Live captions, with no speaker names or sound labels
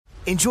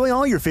Enjoy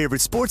all your favorite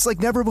sports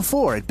like never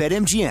before at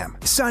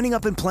BetMGM. Signing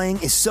up and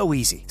playing is so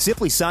easy.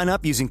 Simply sign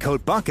up using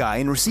code Buckeye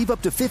and receive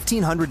up to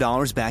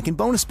 $1,500 back in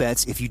bonus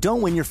bets if you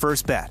don't win your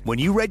first bet. When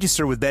you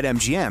register with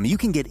BetMGM, you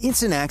can get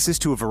instant access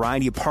to a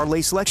variety of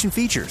parlay selection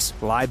features,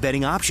 live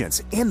betting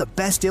options, and the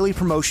best daily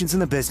promotions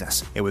in the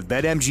business. And with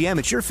BetMGM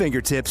at your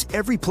fingertips,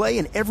 every play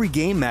and every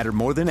game matter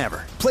more than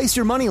ever. Place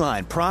your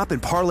moneyline, prop,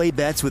 and parlay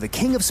bets with the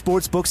king of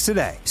sportsbooks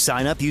today.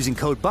 Sign up using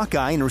code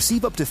Buckeye and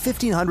receive up to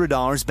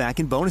 $1,500 back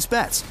in bonus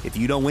bets if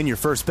you don't win your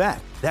first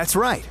bet. That's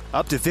right,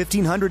 up to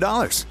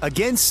 $1,500.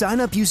 Again, sign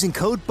up using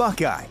code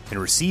Buckeye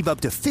and receive up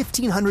to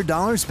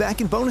 $1,500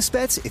 back in bonus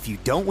bets if you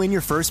don't win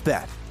your first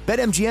bet.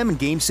 BetMGM and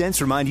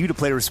GameSense remind you to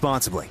play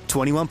responsibly.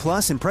 21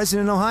 plus and present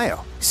in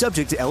Ohio.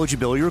 Subject to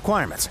eligibility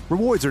requirements.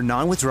 Rewards are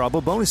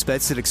non-withdrawable bonus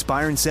bets that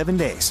expire in 7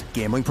 days.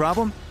 Gambling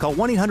problem? Call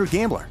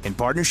 1-800-GAMBLER in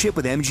partnership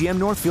with MGM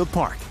Northfield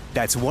Park.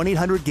 That's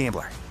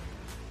 1-800-GAMBLER.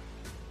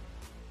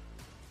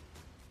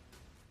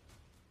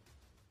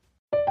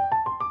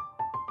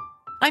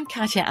 I'm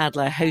Katya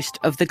Adler, host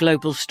of The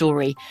Global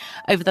Story.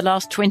 Over the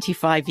last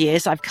 25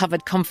 years, I've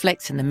covered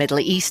conflicts in the Middle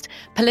East,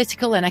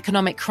 political and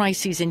economic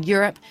crises in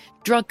Europe,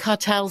 drug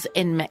cartels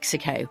in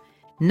Mexico.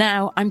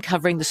 Now I'm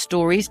covering the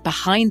stories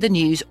behind the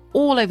news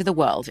all over the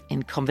world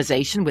in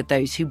conversation with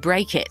those who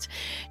break it.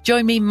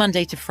 Join me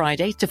Monday to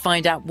Friday to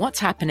find out what's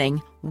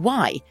happening,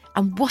 why,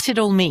 and what it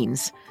all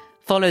means.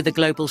 Follow The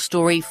Global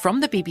Story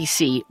from the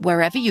BBC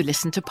wherever you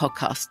listen to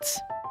podcasts.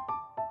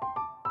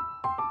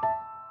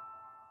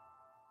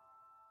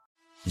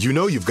 You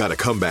know you've got a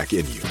comeback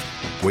in you.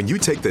 When you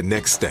take the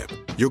next step,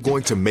 you're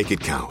going to make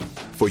it count.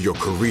 For your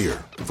career,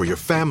 for your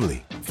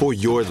family, for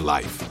your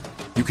life.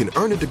 You can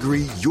earn a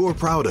degree you're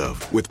proud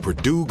of with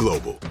Purdue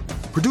Global.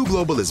 Purdue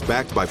Global is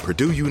backed by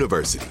Purdue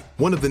University,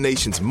 one of the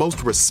nation's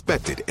most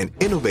respected and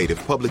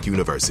innovative public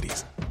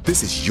universities.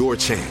 This is your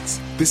chance.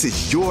 This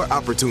is your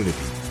opportunity.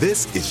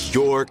 This is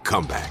your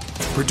comeback.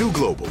 Purdue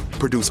Global,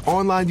 Purdue's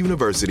online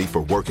university for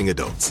working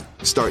adults.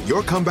 Start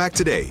your comeback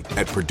today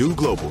at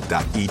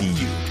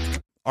purdueglobal.edu.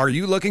 Are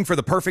you looking for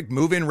the perfect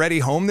move-in ready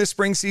home this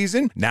spring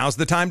season? Now's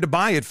the time to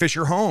buy at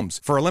Fisher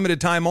Homes. For a limited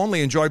time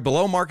only, enjoy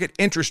below-market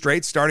interest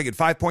rates starting at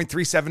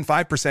 5.375%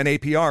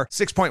 APR,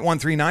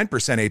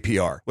 6.139%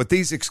 APR. With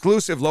these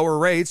exclusive lower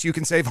rates, you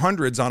can save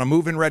hundreds on a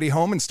move-in ready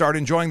home and start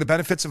enjoying the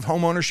benefits of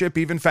home ownership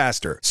even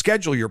faster.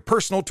 Schedule your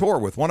personal tour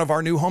with one of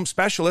our new home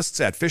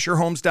specialists at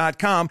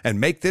FisherHomes.com and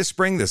make this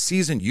spring the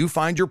season you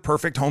find your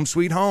perfect home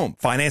sweet home.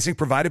 Financing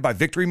provided by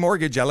Victory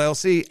Mortgage,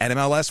 LLC,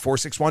 NMLS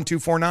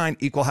 461249,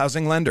 Equal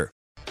Housing Lender.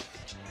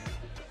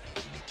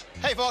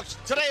 Hey folks,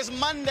 today is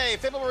Monday,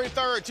 February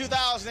 3rd,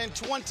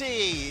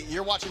 2020.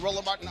 You're watching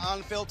Roland Martin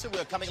Unfiltered.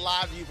 We're coming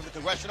live to you from the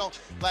Congressional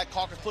Black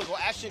Caucus Political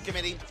Action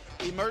Committee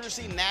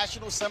Emergency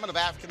National Summit of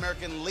African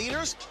American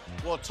Leaders.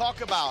 We'll talk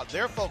about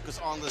their focus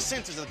on the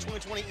census of the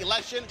 2020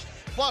 election.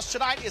 Plus,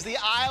 tonight is the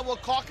Iowa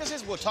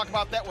caucuses. We'll talk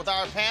about that with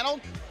our panel.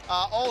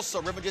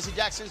 Also, Reverend Jesse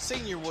Jackson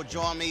Sr. will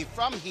join me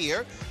from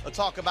here. We'll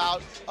talk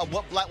about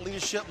what black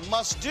leadership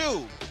must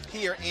do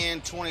here in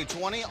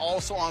 2020.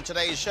 Also on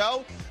today's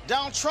show,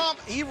 Donald Trump,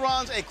 he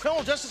runs a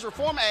criminal justice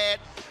reform ad.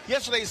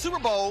 Yesterday's Super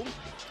Bowl,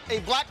 a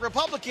black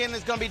Republican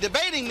is going to be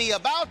debating me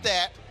about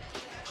that.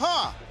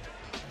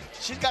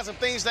 She's got some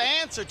things to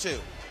answer to.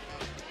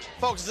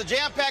 Folks, it's a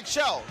jam-packed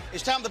show.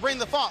 It's time to bring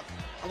the funk.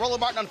 I'm Roland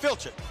Martin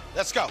Unfiltered.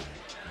 Let's go.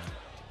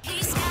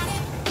 He's got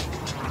it.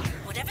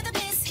 Whatever the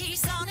biz,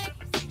 he's on it.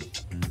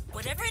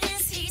 Whatever it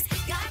is, he's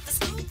got the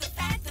scoop, the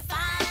fact, the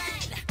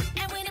find.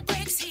 And when it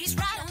breaks, he's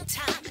right on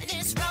time and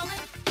it's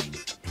rolling.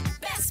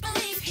 Best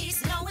believe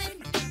he's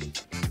knowing.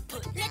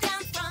 Putting it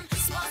down from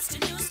sports to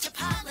news to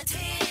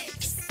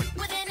politics.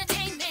 With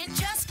entertainment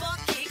just for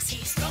kicks,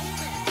 he's rolling.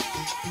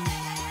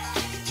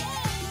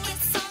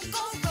 It's on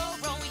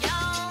go,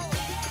 y'all.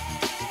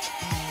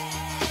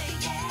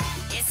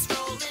 It's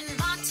Roland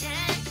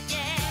Martin,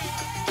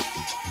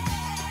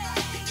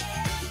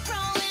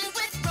 Rolling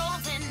with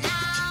Roland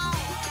now.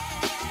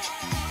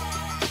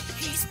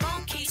 He's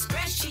funky, he's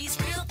fresh, he's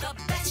real, the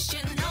best,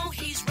 you know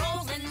he's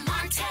Roland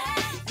Martin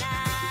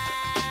now.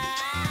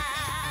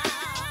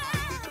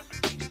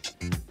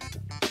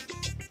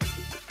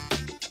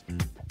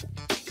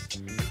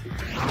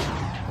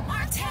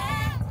 Martin.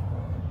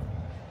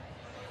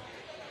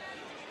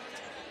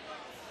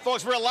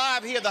 Folks, we're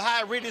live here at the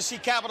Hyatt Regency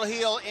Capitol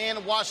Hill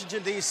in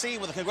Washington, D.C.,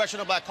 where the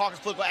Congressional Black Caucus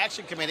Political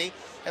Action Committee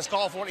has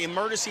called for an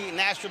emergency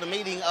national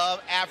meeting of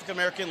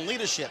African-American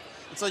leadership.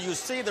 And so you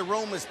see the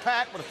room is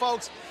packed with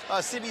folks,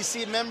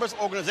 CBC members,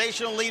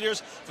 organizational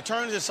leaders,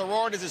 fraternities and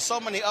sororities, and so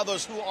many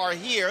others who are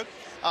here.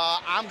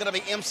 I'm going to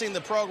be emceeing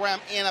the program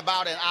in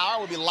about an hour.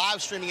 We'll be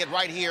live streaming it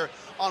right here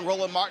on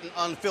Roland Martin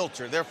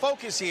Unfiltered. Their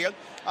focus here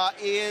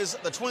is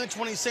the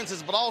 2020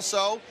 census, but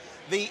also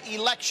the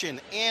election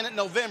in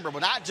November,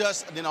 but not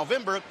just the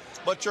November,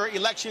 but your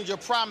elections, your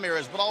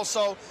primaries, but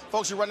also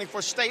folks who are running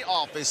for state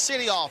office,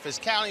 city office,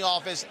 county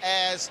office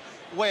as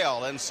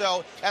well. And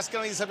so that's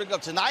going to be the subject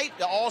of tonight.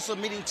 They're also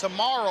meeting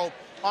tomorrow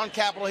on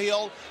Capitol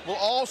Hill. We'll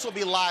also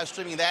be live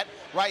streaming that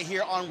right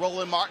here on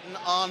Roland Martin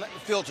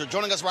Unfiltered.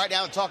 Joining us right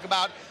now to talk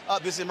about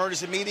this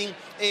emergency meeting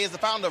is the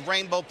founder of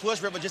Rainbow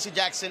Push, Reverend Jesse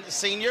Jackson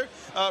Sr.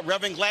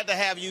 Reverend, glad to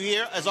have you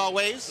here, as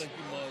always. Thank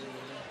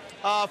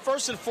you, Marlon.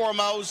 First and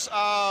foremost,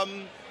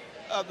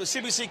 the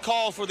CBC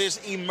called for this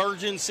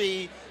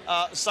emergency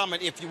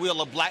summit, if you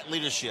will, of black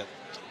leadership.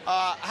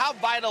 How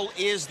vital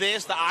is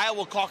this? The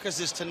Iowa caucus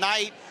is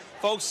tonight.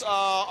 Folks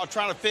are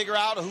trying to figure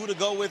out who to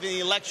go with in the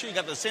election. You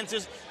got the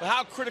census. But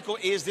how critical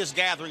is this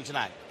gathering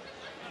tonight?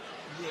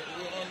 We're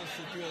on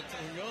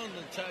you're on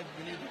the track.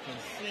 We need to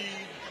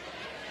concede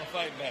or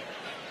fight back.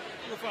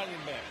 We're fighting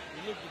back.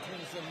 We looked at the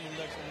 2017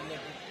 election. We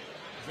elected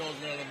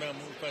Georgia and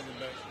Alabama. We're fighting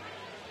back.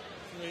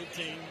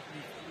 2018,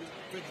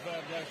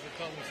 55 blacks for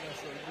Congress.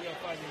 So we are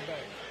fighting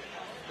back.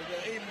 But there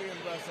are 8 million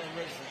blacks on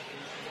register.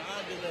 The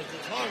idea is to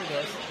target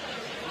us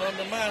and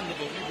undermine the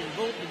vote. You can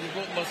vote, but your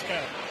vote must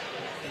count.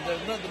 And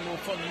there's nothing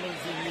more fundamental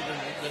to me than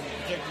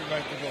protect your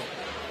right to vote.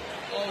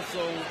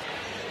 Also,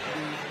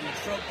 the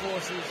Trump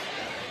forces,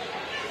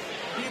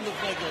 people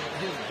think of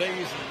his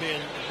base as being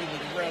people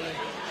at the rally.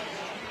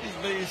 His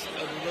base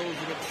are those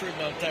who get the straight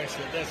amount of tax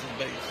cut. That's his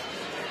base.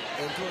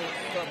 And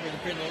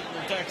depending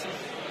on taxes,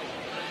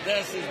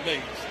 that's his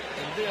base.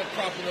 And they're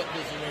propping up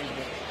this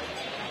arrangement.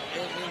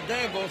 And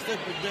their votes, they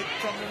predict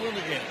Trump will win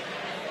again.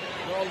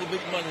 And all the big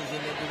money's in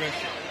that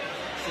direction.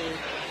 So,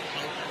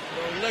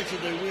 on election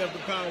day, we have the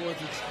power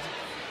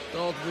to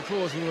alter the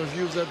course. We must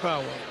use that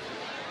power.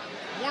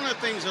 One of the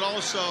things that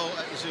also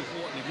is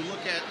important, if you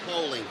look at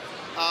polling,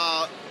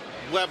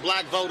 where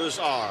black voters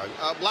are.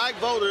 Black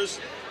voters,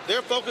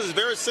 their focus is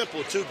very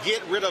simple, to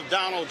get rid of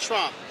Donald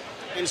Trump.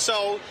 And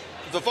so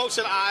the folks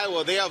in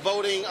Iowa, they are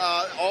voting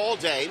all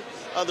day.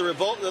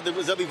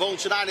 They'll be voting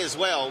tonight as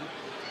well.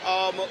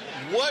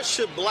 What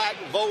should black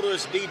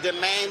voters be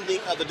demanding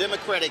of the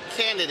Democratic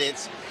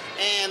candidates?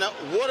 And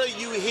what are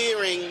you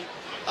hearing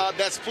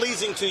that's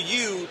pleasing to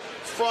you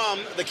from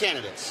the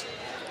candidates?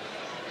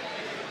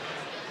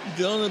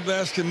 The only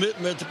best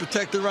commitment to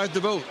protect the right to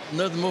vote.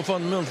 Nothing more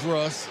fundamental for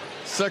us.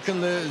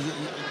 Second, the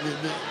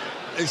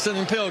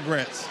extending Pell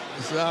Grants.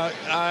 It's our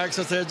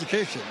access to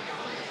education.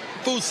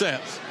 Food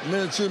stamps,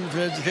 men and children for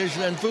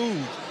education and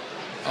food.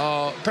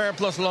 Parent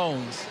Plus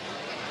loans.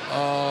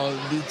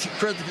 The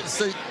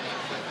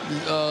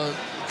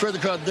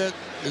credit card debt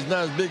is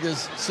not as big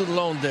as student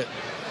loan debt.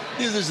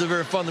 These are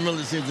very fundamental,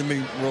 it seems to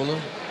me,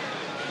 Roland.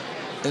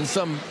 And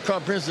some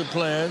comprehensive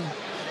plan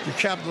to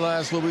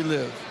capitalize where we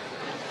live.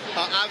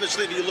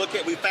 Obviously, if you look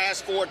at, we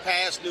fast forward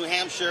past New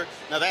Hampshire,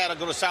 Nevada,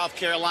 go to South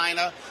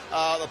Carolina.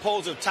 The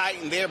polls have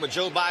tightened there, but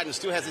Joe Biden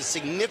still has a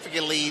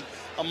significant lead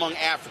among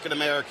African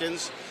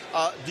Americans.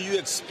 Do you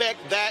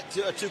expect that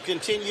to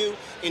continue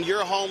in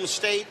your home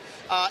state?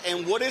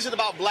 And what is it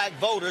about black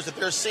voters that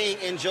they're seeing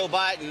in Joe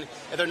Biden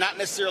that they're not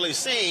necessarily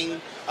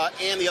seeing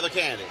in the other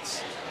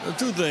candidates?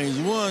 Two things.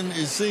 One,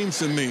 it seems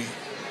to me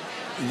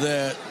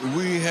that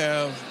we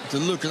have to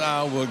look at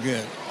Iowa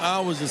again.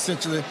 Iowa is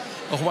essentially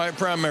a white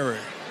primary.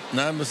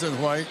 9%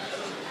 white,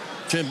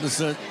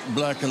 10%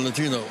 black and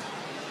Latino.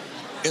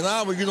 In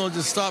Iowa, you don't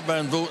just stop by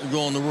and vote and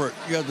go on to work.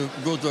 You have to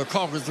go to a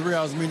caucus 3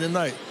 hours meeting at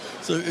night.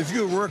 So if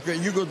you're a worker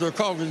and you go to a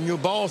caucus and your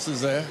boss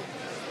is there,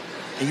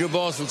 and your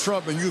boss for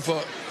Trump and you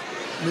for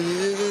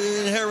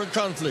inherent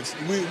conflicts,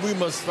 we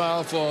must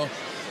file for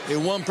a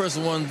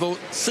one-person, one-vote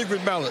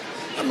secret ballot.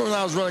 I remember when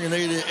I was running in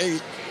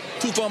 88,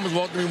 2 farmers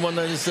walked to me one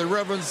night and said,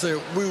 Reverend,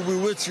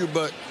 we're with you,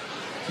 but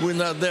we're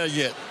not there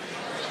yet.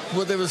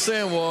 What they were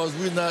saying was,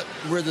 we're not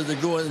ready to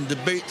go and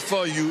debate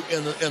for you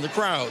in the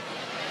crowd.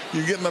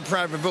 You get my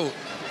private vote.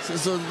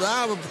 So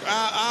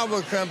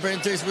our campaign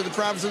takes away the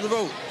privacy of the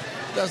vote.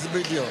 That's the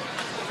big deal.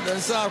 Then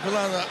in South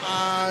Carolina,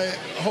 I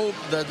hope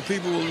that the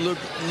people will look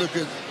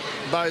at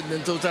Biden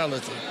in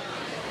totality.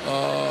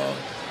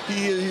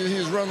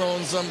 He's run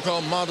on something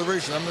called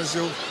moderation. I'm not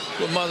sure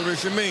what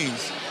moderation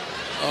means.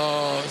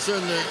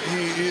 Certainly,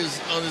 he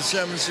is on his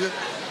chairmanship,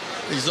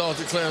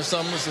 exalted Clarence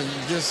Summers and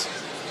just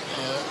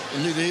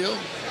Anita Hill,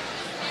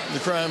 the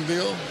crime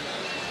bill.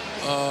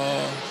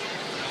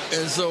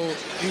 And so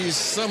he's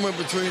somewhere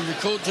between the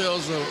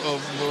coattails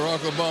of Barack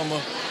Obama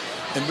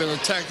and been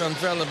attacked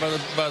unfairly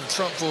by the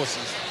Trump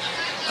forces.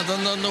 I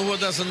don't know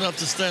whether that's enough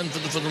to stand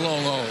for the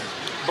long haul.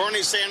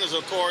 Bernie Sanders,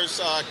 of course,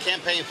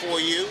 campaigned for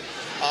you.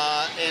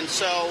 And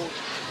so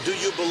do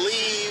you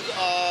believe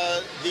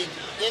the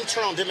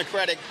internal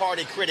Democratic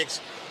Party critics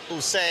who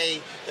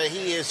say that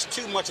he is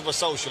too much of a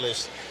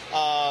socialist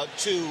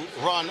to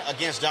run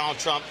against Donald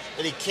Trump,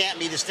 that he can't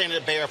be the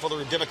standard bearer for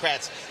the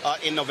Democrats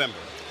in November?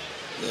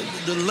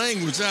 The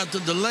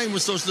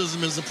language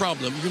socialism is a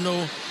problem. You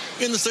know,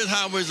 interstate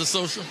highways are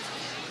social,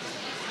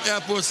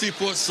 airports,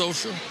 seaports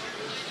social,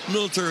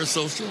 military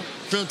social,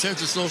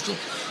 penitentiary social.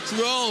 So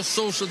we're all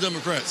social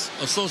Democrats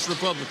or social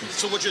Republicans.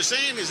 So what you're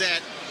saying is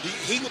that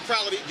he would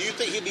probably, do you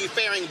think he'd be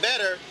faring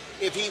better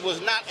if he was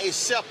not a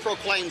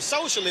self-proclaimed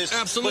socialist,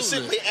 Absolutely. but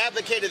simply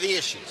advocated the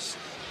issues?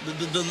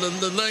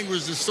 The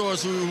language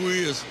distorts who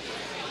he is.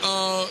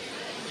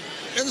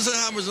 Interstate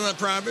highways are not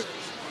private.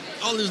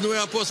 All these new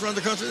airports around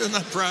the country, they're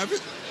not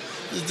private.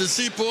 The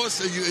seaports,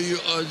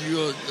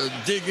 you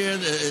dig in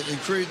and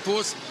create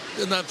ports,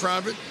 they're not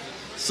private.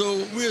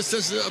 So we're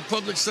essentially a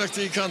public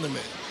sector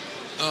economy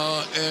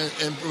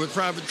and with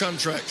private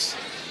contracts.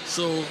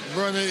 So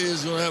Bernie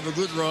is going to have a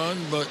good run,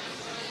 but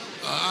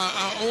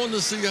I want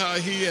to see how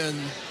he and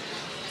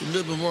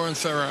Elizabeth Warren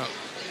fare out.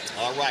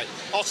 All right.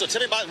 Also,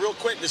 tell me about, real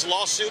quick, this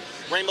lawsuit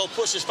Rainbow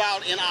Push has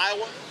filed in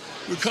Iowa.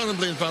 We're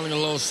contemplating filing a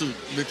lawsuit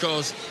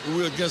because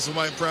we're against the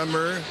white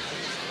primary.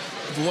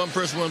 For one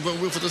person, one vote.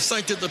 We're for the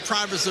sanctity of the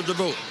privacy of the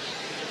vote.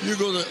 You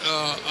go to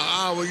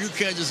Iowa, you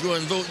can't just go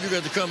and vote. You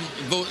got to come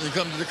vote and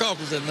come to the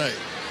caucus that night.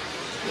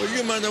 Well,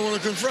 you might not want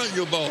to confront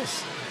your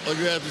boss or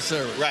your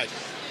adversary. Right.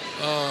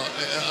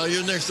 Or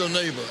your next door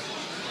neighbor.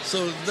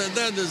 So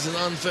that is an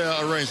unfair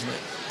arrangement.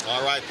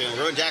 All right, then.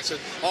 Reverend Jackson,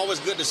 always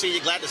good to see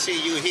you. Glad to see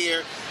you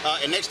here.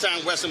 And next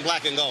time, Western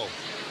Black and Gold.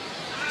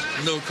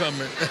 No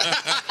comment.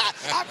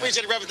 I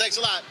appreciate it, Reverend. Thanks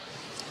a lot.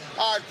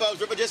 All right, folks.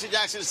 Reverend Jesse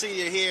Jackson,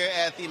 Sr. here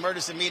at the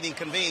emergency meeting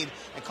convened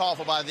and called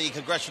for by the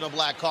Congressional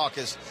Black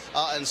Caucus.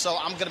 And so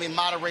I'm going to be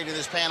moderating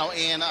this panel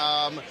in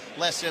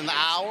less than an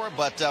hour.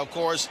 But, of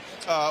course,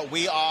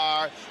 we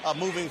are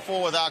moving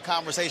forward with our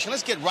conversation.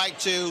 Let's get right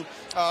to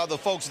the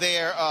folks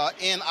there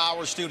in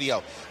our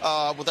studio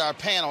with our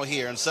panel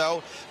here. And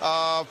so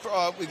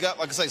we got,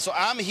 like I say, so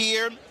I'm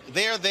here,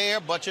 they're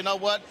there, but you know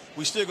what?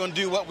 We're still going to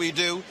do what we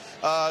do.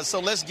 So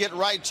let's get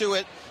right to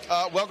it.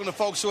 Welcome to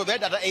folks who are there.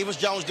 Dr. Avis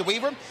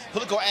Jones-DeWeaver,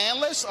 political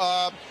analyst.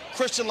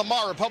 Christian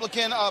Lamar,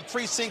 Republican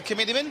precinct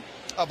committeeman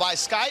by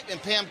Skype.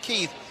 And Pam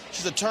Keith,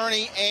 she's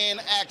attorney and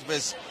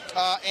activist.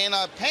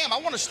 Pam, I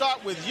want to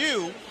start with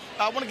you.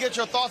 I want to get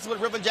your thoughts on what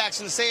Reverend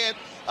Jackson said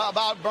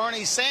about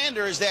Bernie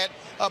Sanders, that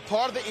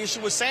part of the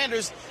issue with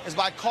Sanders is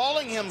by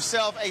calling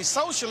himself a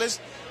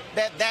socialist,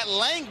 that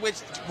language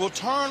will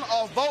turn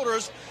off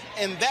voters,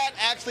 and that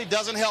actually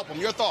doesn't help him.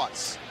 Your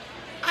thoughts?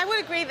 I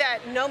would agree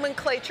that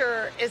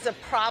nomenclature is a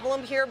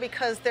problem here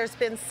because there's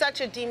been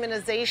such a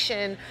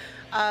demonization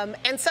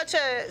and such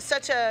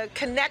a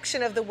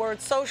connection of the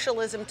word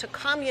socialism to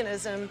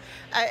communism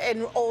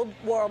in old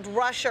world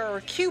Russia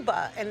or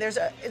Cuba, and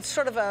it's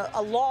sort of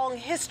a long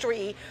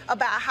history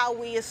about how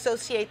we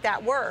associate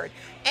that word.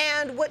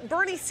 And what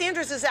Bernie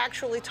Sanders is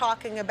actually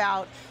talking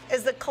about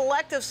is the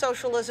collective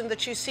socialism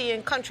that you see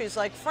in countries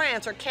like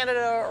France or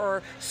Canada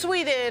or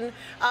Sweden,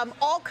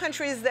 all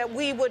countries that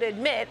we would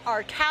admit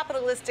are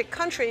capitalistic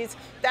countries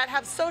that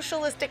have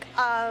socialistic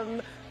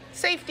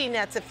safety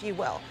nets, if you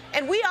will.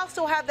 And we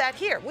also have that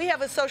here. We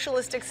have a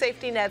socialistic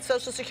safety net,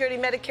 Social Security,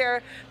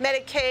 Medicare,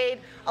 Medicaid.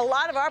 A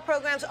lot of our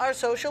programs are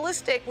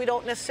socialistic. We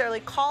don't necessarily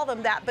call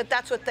them that, but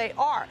that's what they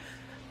are.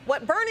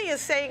 What Bernie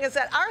is saying is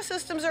that our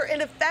systems are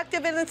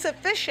ineffective and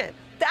insufficient.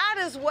 That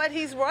is what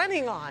he's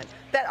running on,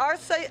 that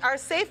our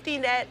safety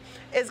net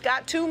has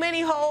got too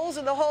many holes,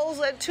 and the holes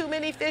let too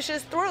many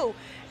fishes through.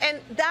 And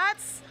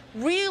that's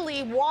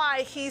really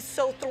why he's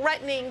so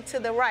threatening to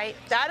the right.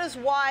 That is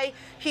why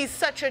he's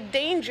such a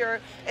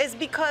danger, is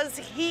because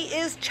he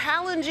is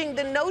challenging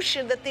the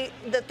notion that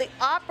the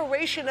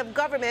operation of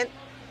government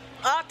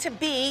ought to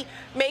be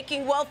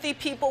making wealthy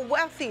people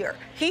wealthier.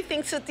 He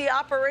thinks that the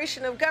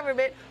operation of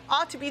government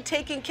ought to be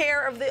taking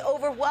care of the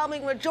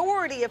overwhelming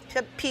majority of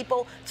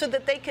people so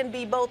that they can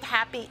be both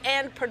happy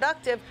and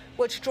productive,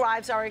 which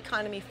drives our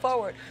economy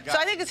forward. So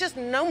I think it's just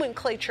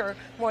nomenclature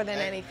more than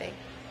anything.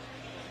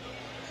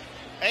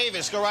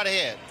 Avis, go right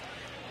ahead.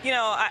 You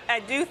know,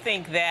 I do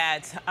think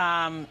that,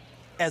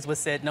 as was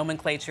said,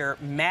 nomenclature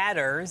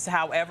matters.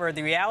 However,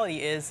 the reality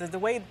is that the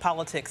way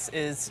politics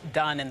is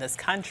done in this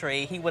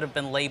country, he would have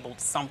been labeled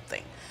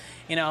something.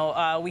 You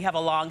know, we have a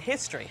long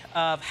history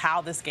of how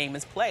this game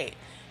is played.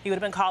 He would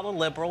have been called a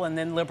liberal, and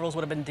then liberals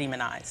would have been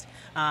demonized.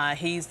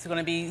 He's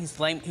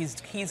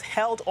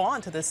held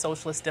on to this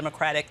socialist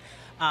democratic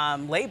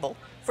label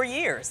for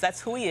years.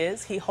 That's who he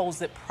is. He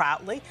holds it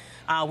proudly.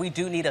 We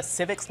do need a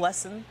civics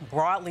lesson,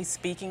 broadly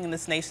speaking, in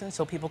this nation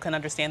so people can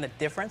understand the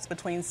difference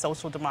between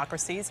social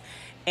democracies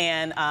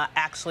and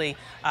actually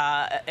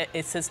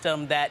a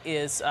system that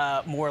is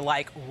more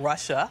like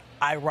Russia,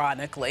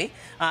 ironically.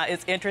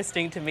 It's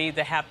interesting to me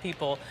to have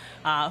people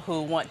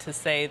who want to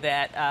say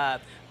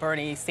that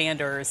Bernie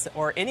Sanders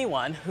or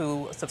anyone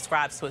who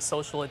subscribes to a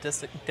social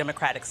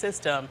democratic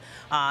system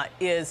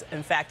is,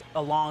 in fact,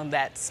 along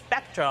that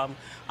spectrum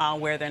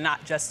where they're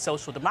not just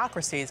social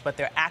democracies, but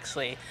they're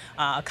actually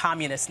a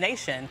communist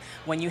nation,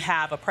 when you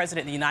have a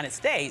president of the United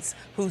States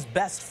whose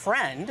best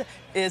friend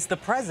is the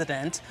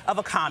president of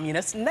a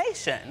communist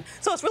nation.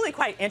 So it's really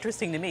quite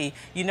interesting to me.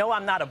 You know,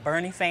 I'm not a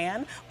Bernie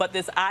fan, but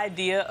this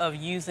idea of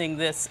using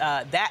this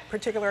that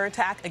particular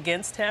attack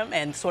against him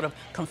and sort of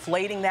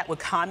conflating that with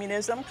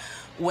communism,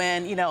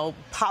 when, you know,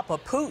 Papa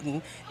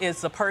Putin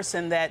is the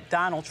person that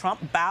Donald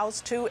Trump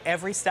bows to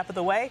every step of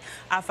the way,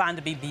 I find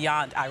to be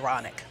beyond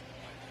ironic.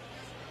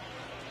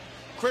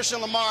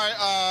 Christian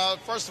Lamar,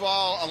 first of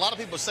all, a lot of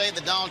people say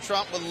that Donald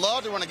Trump would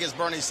love to run against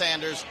Bernie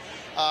Sanders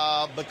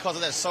because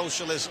of that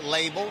socialist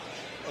label.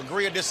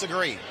 Agree or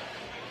disagree?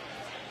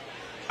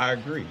 I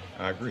agree.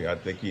 I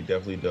think he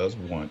definitely does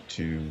want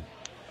to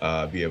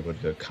be able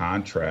to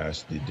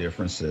contrast the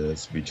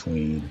differences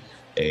between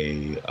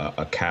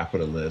a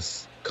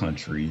capitalist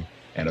country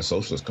and a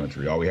socialist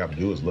country. All we have to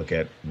do is look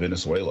at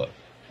Venezuela.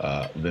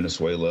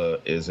 Venezuela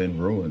is in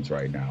ruins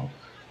right now.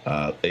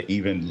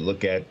 Even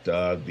look at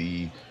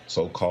the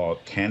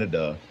so-called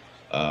Canada,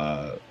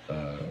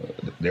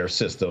 their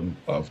system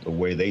of the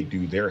way they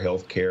do their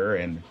health care,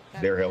 and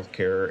their health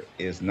care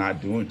is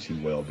not doing too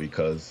well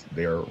because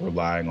they're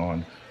relying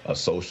on a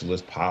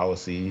socialist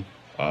policy,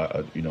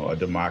 a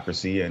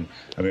democracy. And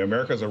I mean,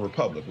 America's a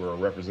republic. We're a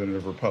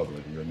representative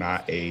republic. We're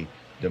not a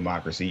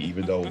democracy,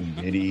 even though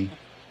many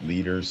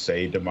leaders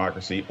say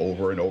democracy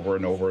over and over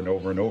and over and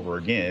over and over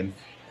again.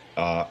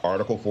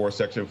 Article 4,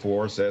 Section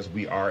 4 says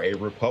we are a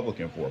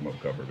Republican form of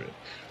government,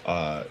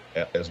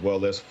 as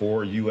well as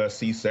 4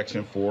 USC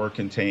Section 4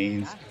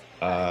 contains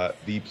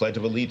the Pledge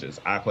of Allegiance.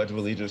 I pledge of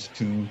allegiance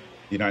to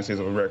the United States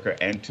of America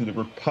and to the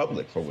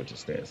Republic for which it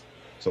stands.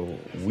 So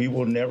we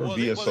will never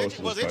be a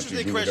socialist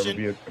country. We will never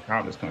be a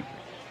communist country.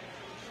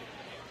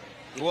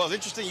 Well, it's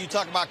interesting you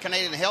talk about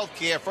Canadian health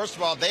care. First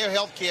of all, their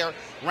health care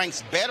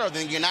ranks better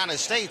than the United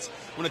States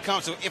when it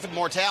comes to infant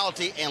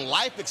mortality and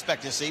life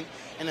expectancy.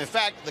 And in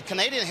fact, the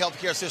Canadian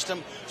healthcare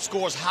system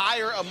scores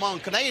higher among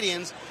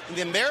Canadians than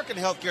the American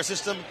healthcare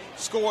system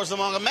scores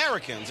among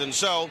Americans. And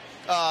so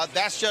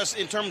that's just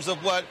in terms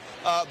of what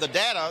the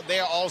data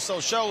there also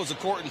shows,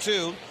 according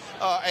to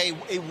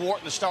a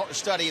Wharton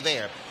study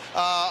there.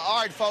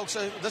 All right, folks,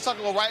 let's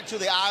go right to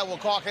the Iowa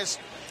caucus.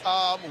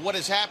 What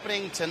is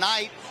happening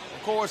tonight?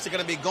 Of course, they're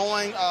going to be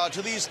going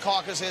to these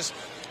caucuses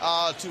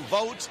to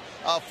vote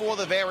for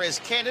the various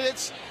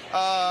candidates.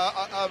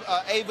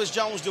 Avis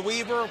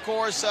Jones-DeWeaver, of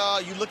course,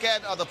 you look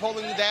at the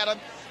polling data,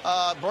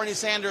 Bernie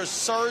Sanders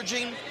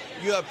surging.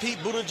 You have Pete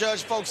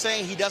Buttigieg, folks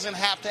saying he doesn't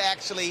have to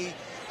actually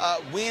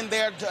win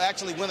there to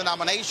actually win the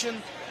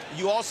nomination.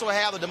 You also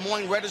have the Des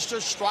Moines Register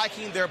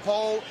striking their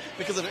poll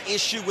because of an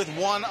issue with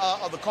one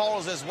of the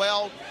callers as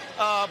well.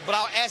 But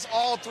I'll ask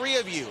all three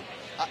of you,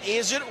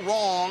 is it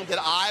wrong that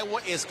Iowa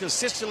is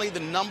consistently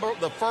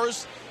the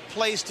first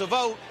place to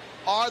vote?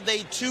 Are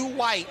they too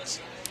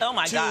white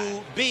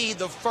to be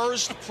the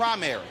first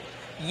primary?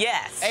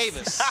 Yes.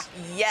 Avis.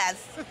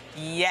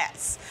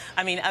 Yes.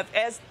 I mean,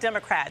 as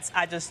Democrats,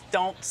 I just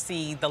don't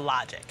see the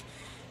logic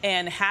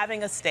in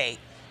having a state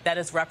that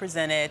is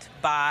represented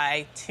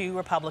by 2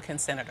 Republican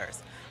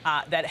senators,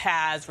 that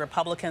has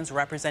Republicans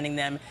representing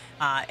them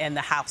in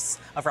the House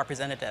of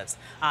Representatives,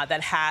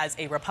 that has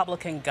a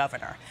Republican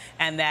governor,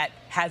 and that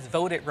has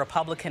voted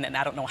Republican in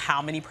I don't know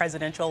how many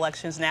presidential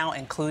elections now,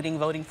 including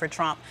voting for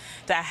Trump.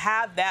 To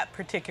have that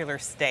particular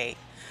state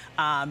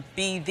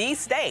be the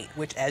state,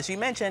 which, as you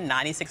mentioned,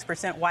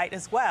 96% white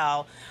as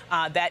well,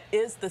 that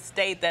is the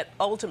state that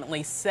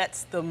ultimately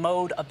sets the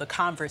mode of the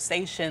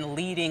conversation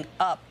leading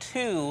up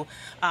to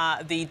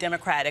the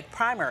Democratic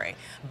primary.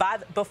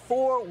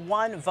 Before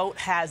one vote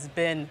has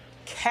been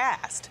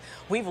cast,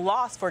 we've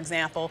lost, for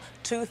example,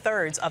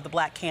 2/3 of the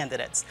black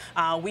candidates.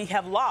 We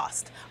have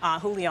lost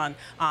Julian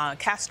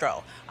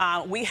Castro.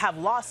 We have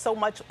lost so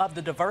much of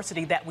the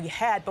diversity that we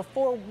had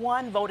before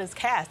one vote is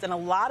cast. And a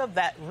lot of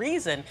that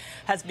reason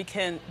has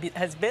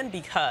been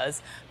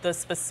because the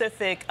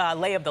specific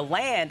lay of the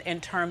land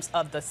in terms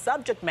of the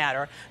subject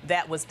matter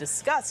that was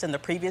discussed in the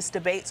previous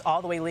debates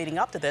all the way leading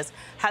up to this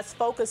has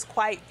focused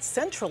quite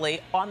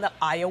centrally on the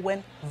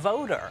Iowan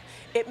voter.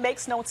 It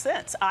makes no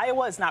sense.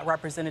 Iowa is not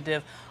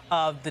representative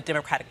of the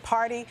Democratic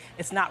Party.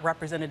 It's not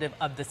representative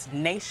of this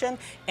nation,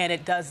 and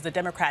it does the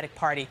Democratic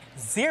Party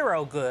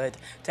zero good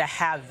to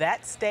have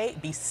that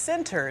state be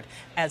centered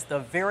as the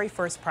very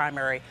first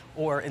primary,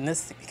 or in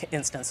this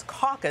instance,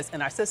 caucus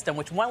in our system,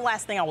 which one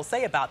last thing I will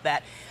say about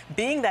that,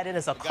 being that it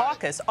is a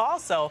caucus,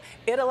 also,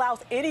 it allows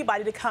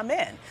anybody to come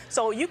in.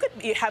 So you could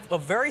have a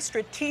very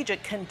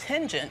strategic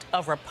contingent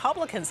of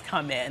Republicans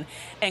come in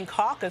and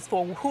caucus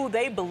for who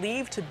they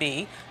believe to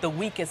be the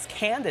weakest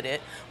candidate,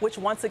 which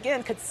once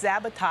again could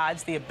sabotage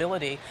the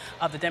ability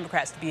of the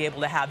Democrats to be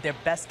able to have their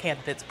best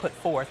candidates put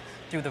forth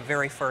through the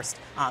very first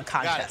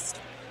contest.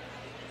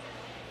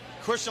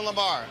 Christian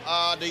Lamar,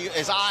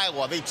 is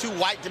Iowa, are they too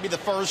white to be the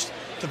first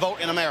to vote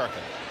in America?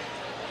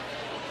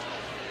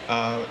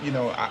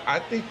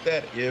 I think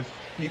that if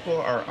people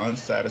are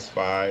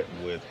unsatisfied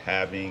with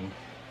having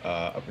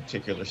a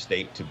particular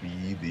state to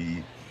be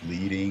the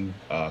leading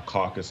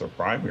caucus or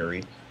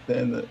primary,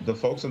 then the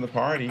folks in the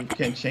party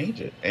can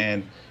change it.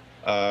 And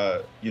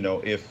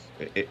if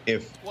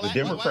the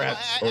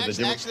Democrats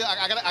actually,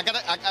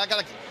 I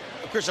got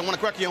Chris, I want to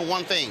correct you on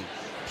one thing.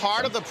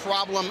 Part of the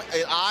problem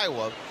in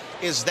Iowa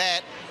is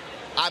that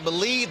I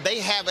believe they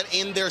have it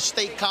in their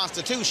state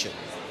constitution.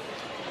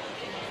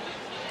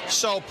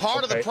 So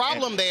part of the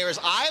problem there is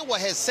Iowa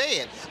has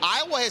said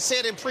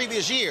in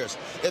previous years,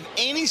 if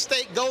any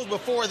state goes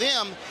before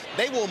them,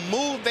 they will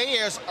move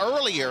theirs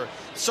earlier.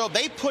 So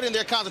they put in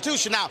their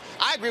constitution. Now,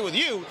 I agree with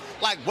you.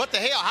 Like, what the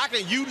hell? How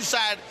can you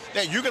decide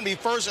that you're going to be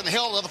first in the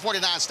hell of the other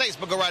 49 states?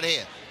 But go right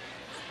ahead.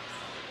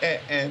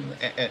 And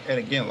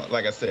again,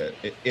 like I said,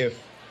 if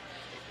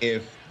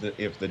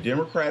the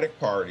Democratic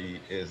Party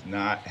is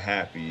not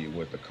happy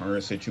with the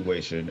current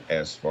situation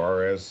as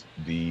far as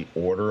the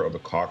order of the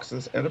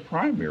caucuses and the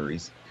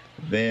primaries,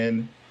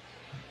 then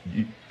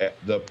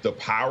the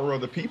power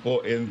of the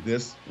people in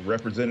this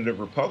representative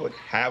republic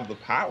have the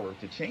power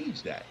to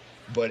change that.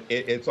 But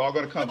it's all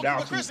going to come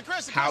down to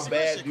how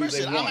bad do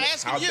they want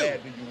it? How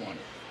bad do you want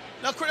it?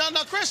 No,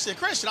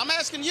 Christian, I'm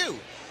asking you.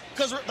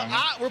 Because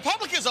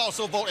Republicans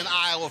also vote in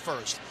Iowa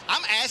first.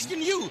 I'm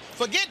asking you,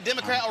 forget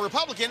Democrat or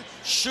Republican,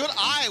 should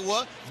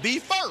Iowa be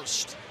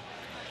first?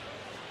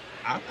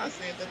 I'm not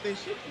saying that they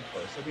should be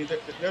first. I mean,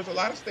 there's a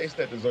lot of states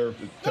that deserve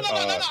to.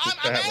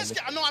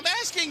 I'm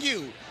asking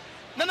you.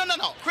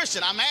 No.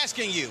 Christian, I'm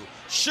asking you,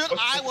 should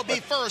Iowa be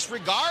first,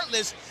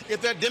 regardless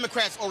if they're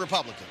Democrats or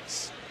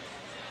Republicans?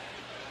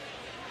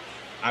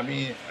 I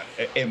mean,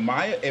 in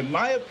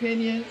my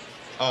opinion,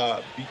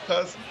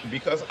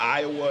 because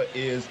Iowa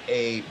is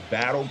a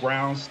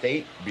battleground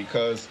state,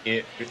 because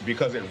it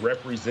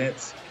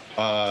represents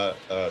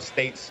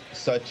states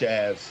such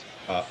as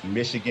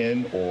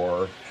Michigan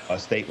or a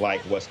state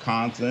like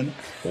Wisconsin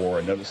or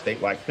another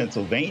state like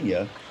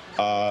Pennsylvania,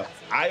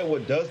 Iowa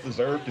does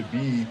deserve to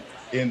be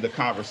in the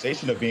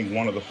conversation of being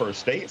one of the first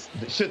states.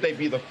 Should they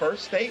be the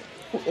first state?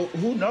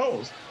 Who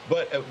knows?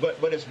 But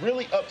it's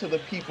really up to the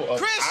people of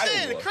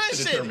Iowa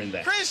to determine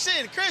that.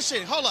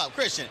 Christian, hold up,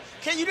 Christian.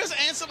 Can you just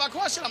answer my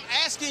question? I'm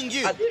asking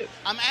you. I did.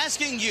 I'm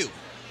asking you.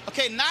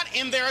 Okay, not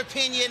in their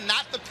opinion,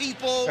 not the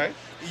people. Okay.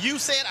 You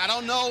said, I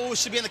don't know,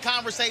 should be in the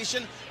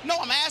conversation. No,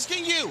 I'm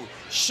asking you,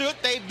 should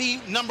they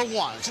be number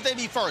one? Should they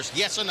be first?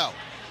 Yes or no?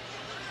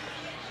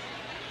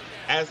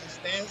 As it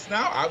stands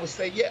now, I would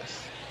say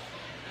yes.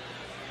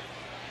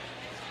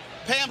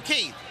 Pam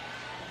Keith.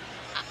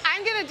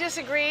 I'm going to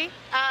disagree.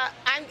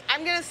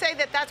 I'm going to say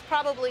that that's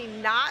probably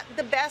not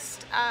the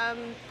best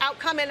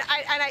outcome, and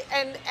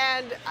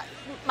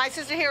my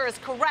sister here is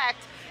correct.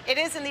 It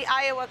is in the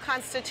Iowa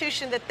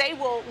Constitution that they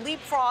will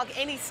leapfrog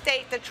any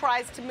state that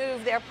tries to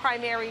move their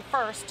primary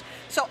first.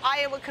 So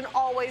Iowa can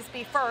always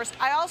be first.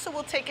 I also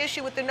will take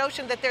issue with the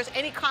notion that there's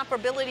any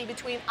comparability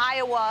between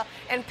Iowa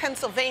and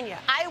Pennsylvania.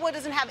 Iowa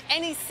doesn't have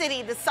any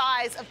city the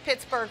size of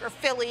Pittsburgh or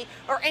Philly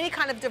or any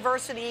kind of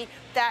diversity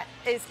that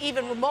is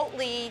even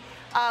remotely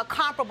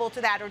comparable to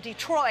that, or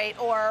Detroit,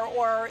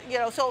 or you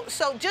know,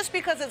 so just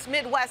because it's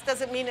Midwest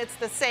doesn't mean it's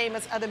the same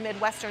as other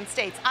Midwestern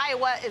states.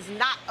 Iowa is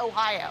not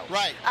Ohio.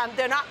 Right.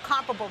 They're not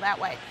comparable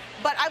that way.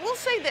 But I will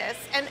say this,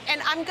 and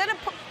I'm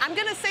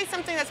gonna say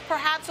something that's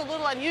perhaps a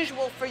little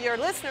unusual for your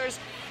listeners,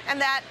 and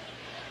that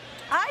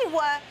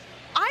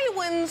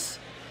Iowans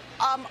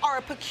are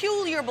a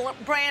peculiar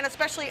brand,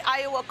 especially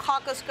Iowa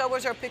caucus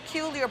goers are a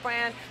peculiar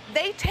brand.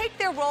 They take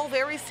their role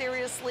very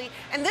seriously,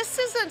 and this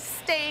is a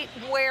state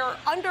where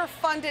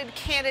underfunded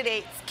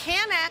candidates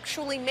can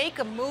actually make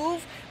a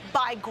move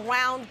by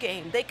ground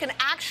game. They can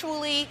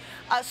actually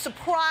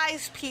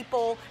surprise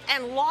people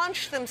and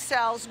launch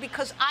themselves,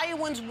 because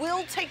Iowans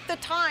will take the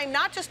time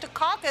not just to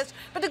caucus,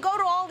 but to go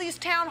to all these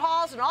town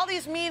halls and all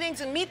these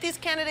meetings and meet these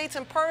candidates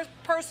in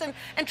person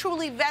and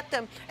truly vet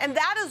them. And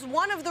that is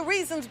one of the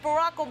reasons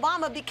Barack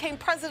Obama became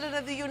president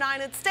of the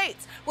United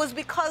States, was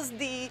because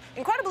the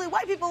incredibly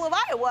white people of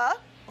Iowa,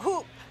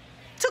 who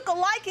took a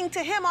liking to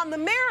him on the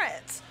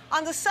merits,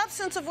 on the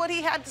substance of what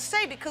he had to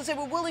say, because they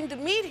were willing to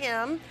meet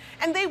him,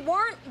 and they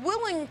weren't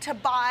willing to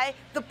buy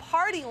the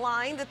party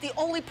line that the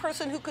only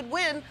person who could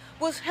win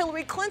was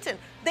Hillary Clinton.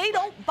 They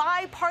don't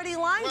buy party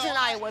lines in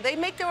Iowa. They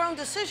make their own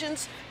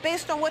decisions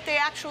based on what they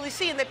actually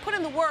see, and they put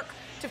in the work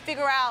to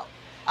figure out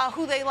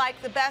who they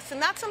like the best,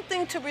 and that's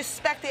something to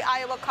respect the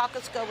Iowa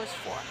caucus goers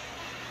for.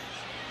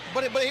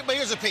 But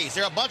here's a piece.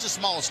 There are a bunch of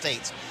small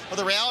states, but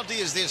the reality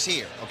is this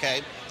here,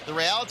 okay? The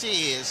reality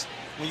is,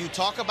 when you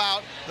talk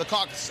about the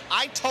caucus,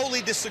 I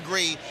totally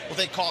disagree with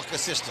a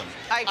caucus system.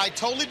 I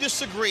totally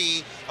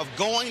disagree of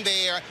going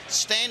there,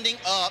 standing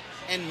up,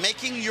 and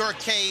making your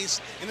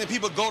case, and then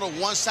people go to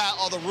one side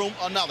of the room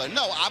or another.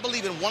 No, I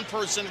believe in one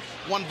person,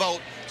 one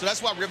vote. So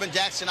that's why Reverend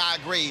Jackson and I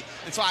agree.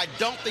 And so I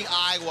don't think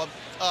Iowa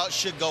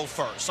should go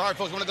first. All right,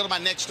 folks, I'm going to go to my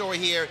next story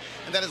here,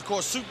 and that is, of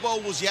course, Super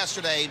Bowl was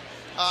yesterday,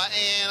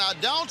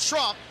 and Donald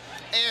Trump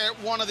aired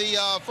one of the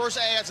first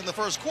ads in the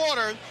first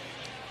quarter.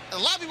 A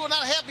lot of people are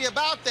not happy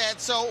about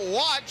that, so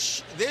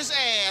watch this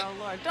ad. Oh,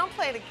 Lord, don't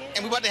play it again.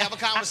 And we're about to have a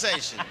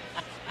conversation.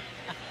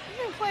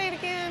 You can play it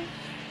again.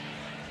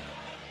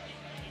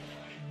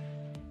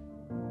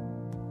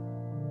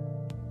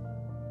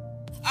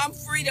 I'm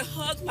free to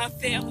hug my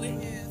family.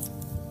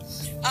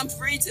 I'm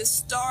free to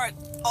start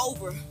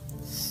over.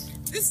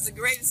 This is the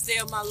greatest day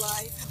of my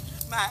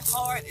life. My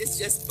heart is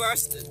just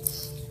bursting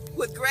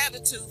with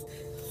gratitude.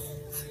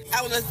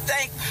 I want to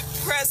thank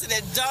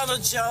President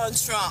Donald John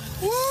Trump.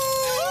 Woo!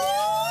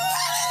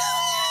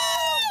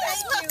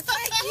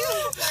 Thank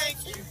you.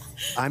 Thank you.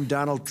 I'm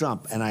Donald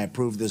Trump, and I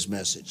approve this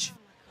message.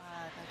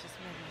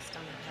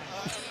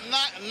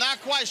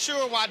 Not quite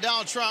sure why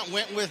Donald Trump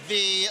went with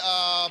the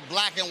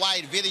black and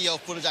white video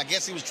footage. I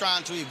guess he was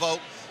trying to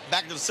evoke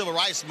back to the civil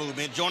rights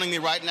movement. Joining me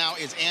right now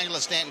is Angela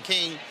Stanton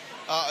King.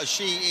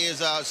 She is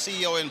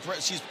CEO and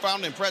she's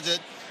founder and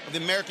president of the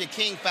American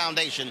King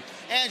Foundation.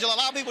 Angela, a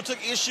lot of people took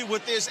issue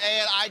with this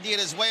ad. I did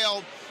as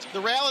well.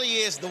 The reality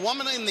is the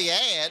woman in the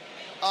ad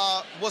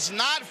was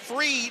not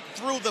freed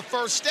through the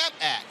First Step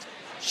Act.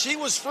 She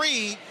was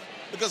freed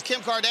because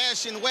Kim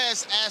Kardashian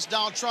West asked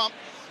Donald Trump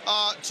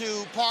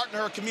to pardon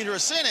her, commute her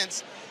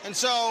sentence. And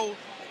so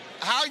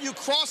how are you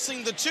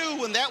crossing the two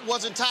when that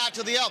wasn't tied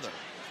to the other?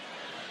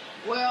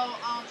 Well,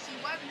 she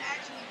wasn't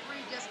actually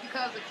free just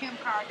because of Kim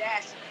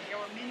Kardashian. There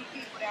were many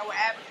people that were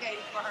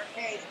advocating for her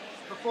case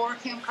before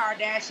Kim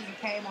Kardashian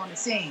came on the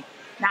scene.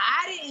 Now,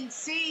 I didn't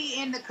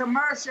see in the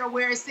commercial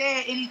where it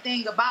said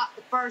anything about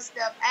the First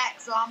Step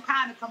Act, so I'm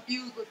kind of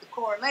confused with the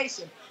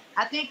correlation.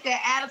 I think that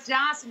Alice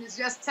Johnson is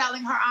just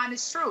telling her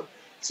honest truth.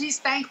 She's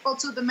thankful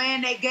to the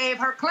man that gave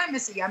her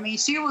clemency. I mean,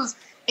 she was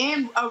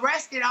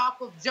arrested off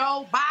of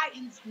Joe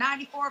Biden's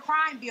 94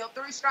 crime bill,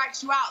 3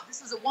 strikes you out.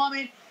 This is a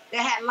woman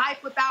that had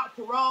life without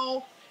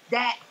parole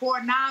that for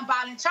a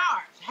nonviolent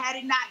charge. Had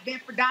it not been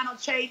for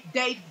Donald J.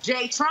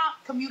 Trump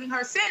commuting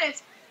her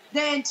sentence,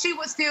 then she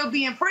would still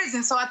be in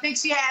prison. So I think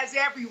she has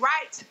every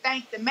right to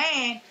thank the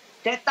man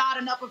that thought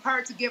enough of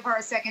her to give her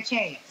a second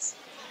chance.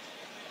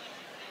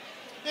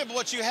 Yeah, but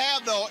what you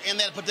have, though, in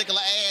that particular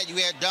ad, you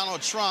had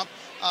Donald Trump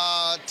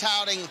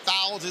touting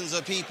thousands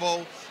of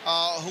people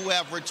who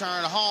have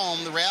returned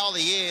home. The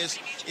reality is,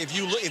 if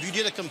you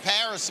did a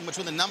comparison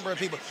between the number of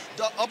people,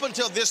 up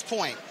until this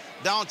point,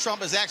 Donald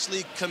Trump has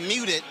actually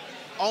commuted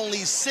only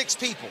 6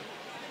 people,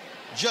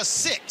 just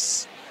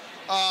 6.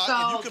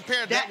 If you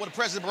compare that with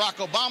President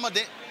Barack Obama,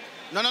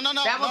 no.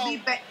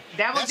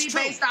 That would be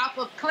based off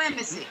of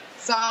clemency.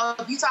 So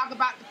if you talk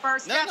about the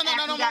First Step Act,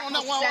 hold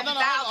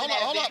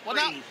up.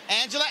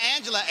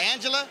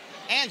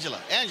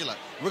 Angela,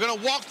 we're going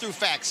to walk through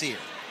facts here.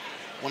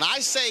 When I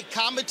say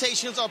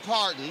commutations or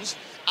pardons,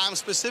 I'm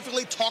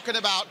specifically talking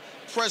about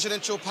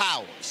presidential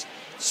powers.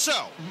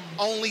 So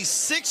only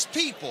 6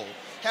 people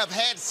have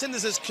had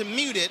sentences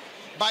commuted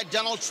by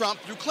Donald Trump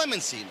through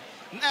clemency.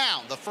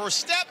 Now, the First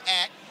Step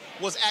Act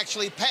was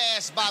actually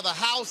passed by the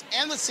House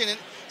and the Senate,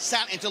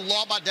 signed into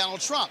law by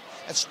Donald Trump.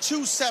 That's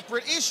 2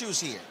 separate issues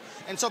here.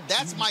 And so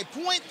that's my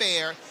point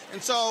there.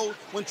 And so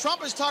when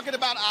Trump is talking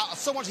about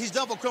so much he's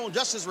done for criminal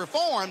justice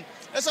reform,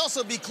 let's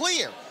also be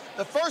clear.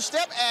 The First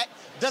Step Act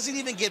doesn't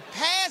even get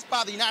passed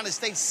by the United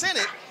States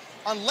Senate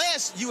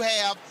unless you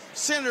have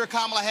Senator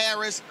Kamala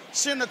Harris,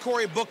 Senator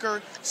Cory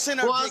Booker,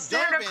 Senator Dick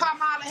Durbin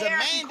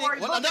demanding.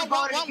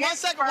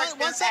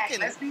 One second.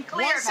 Let's be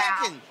clear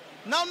now.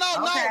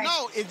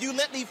 No. If you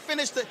let me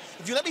finish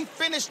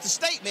the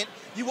statement,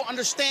 you will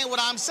understand what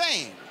I'm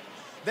saying.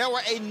 There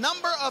were a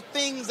number of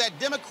things that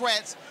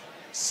Democrats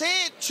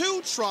said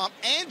to Trump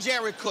and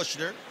Jared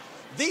Kushner.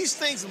 These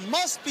things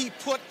must be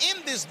put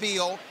in this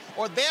bill,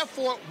 or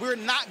therefore we're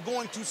not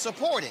going to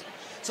support it.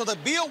 So the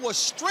bill was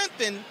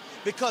strengthened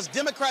because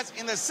Democrats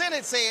in the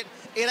Senate said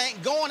it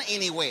ain't going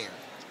anywhere.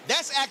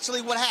 That's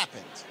actually what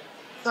happened.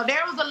 So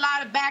there was a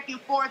lot of back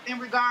and forth in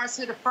regards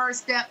to the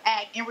First Step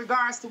Act, in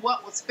regards to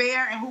what was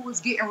fair and who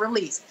was getting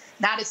released.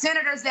 Now, the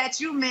senators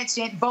that you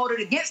mentioned voted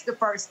against the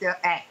First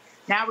Step Act.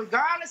 Now,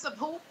 regardless of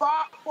who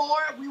fought for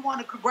it, we want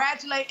to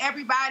congratulate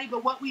everybody.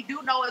 But what we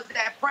do know is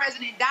that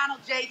President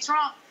Donald J.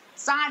 Trump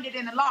signed it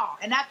into law.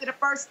 And after the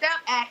First Step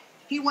Act,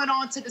 he went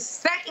on to the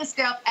Second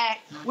Step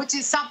Act, which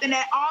is something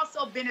that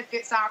also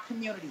benefits our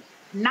community.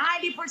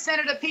 90%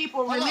 of the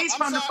people released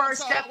from the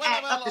First Step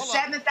Act, up to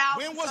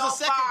 7,000 so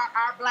far,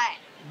 are black.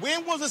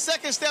 When was the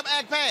Second Step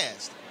Act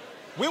passed?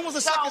 When was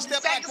the Second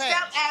Step Act passed? The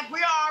Second Step Act,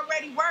 we're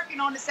already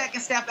working on the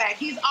Second Step Act.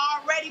 He's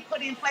already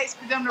put in place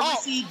for them to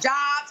receive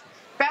jobs,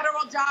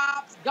 federal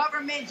jobs,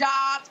 government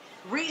jobs,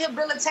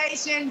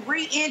 rehabilitation,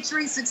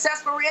 re-entry,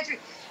 successful re-entry.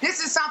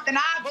 This is something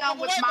I've done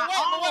with my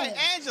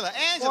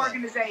own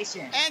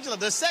organization. Angela,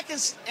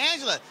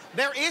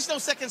 there is no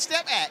Second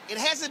Step Act. It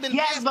hasn't been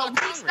passed by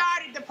Congress. Yes, but we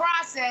started the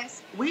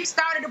process. We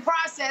started the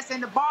process,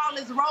 and the ball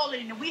is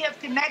rolling, and we have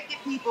connected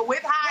people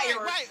with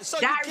hires So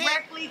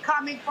directly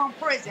coming from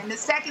prison. The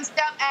Second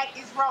Step Act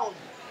is rolling.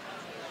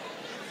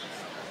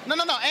 No,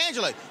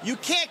 Angela, you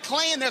can't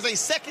claim there's a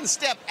Second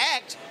Step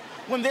Act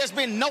when there's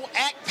been no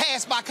act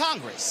passed by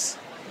Congress.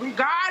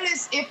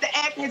 Regardless if the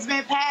act has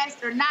been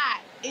passed or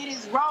not, it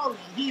is rolling.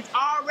 He's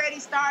already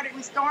started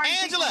restoring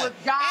people with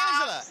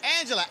jobs.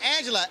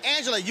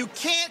 Angela, you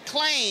can't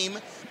claim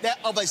that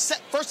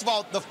first of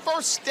all, the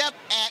First Step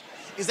Act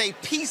is a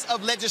piece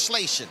of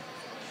legislation.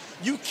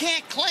 You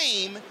can't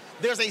claim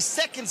there's a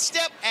Second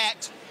Step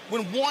Act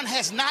when one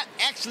has not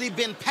actually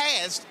been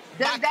passed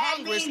by Congress. Does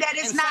that mean that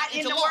it's not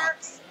in the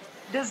works?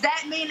 Does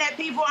that mean that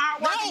people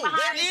aren't working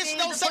behind the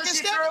scenes to push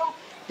it through?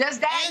 Does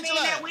that mean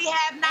that we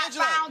have not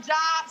found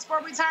jobs for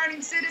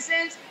returning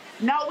citizens?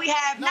 No, we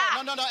have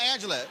not. No,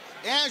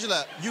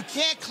 Angela, you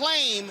can't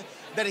claim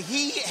that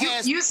he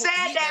has. You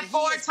said that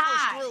 4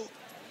 times.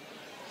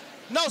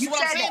 No, so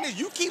what I'm saying is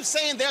you keep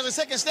saying there's a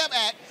Second Step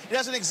Act. It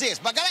doesn't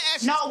exist. But I got to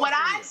ask you. No, what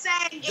I'm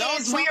saying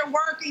is we are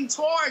working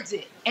towards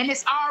it, and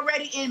it's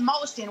already in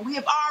motion. We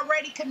have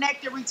already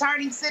connected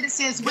returning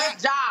citizens with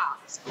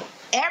jobs.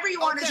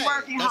 Everyone is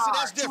working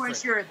hard to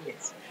ensure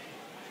this.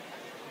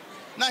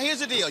 Now, here's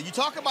the deal. You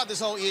talk about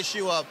this whole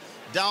issue of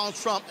Donald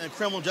Trump and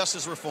criminal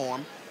justice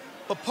reform,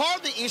 But part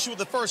of the issue with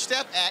the First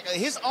Step Act,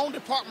 his own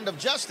Department of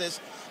Justice,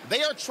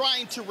 they are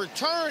trying to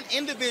return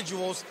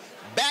individuals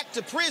back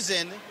to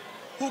prison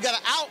who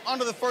got out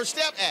under the First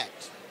Step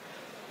Act.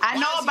 I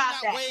know about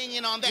that. that. Weighing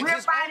in on that. We're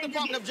His fighting own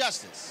Department of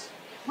Justice.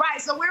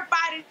 Right, so we're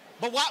fighting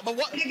But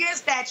what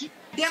against that.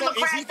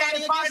 Democrats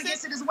that fought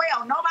against it as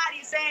well. Nobody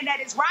is saying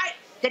that it's right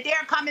that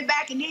they're coming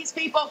back, and these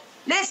people,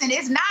 listen,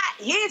 it's not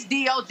his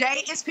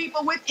DOJ, it's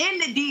people within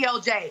the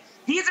DOJ.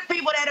 These are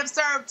people that have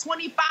served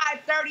 25,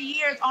 30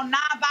 years on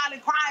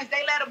nonviolent crimes.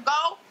 They let them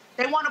go.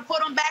 They want to put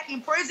them back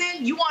in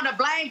prison. You want to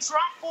blame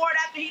Trump for it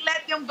after he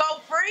let them go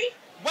free?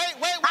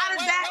 How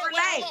does that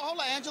relate? Hold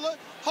on, Angela.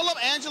 Hold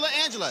up,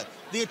 Angela.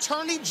 The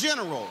Attorney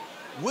General,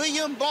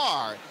 William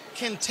Barr,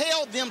 can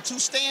tell them to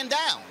stand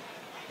down.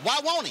 Why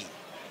won't he?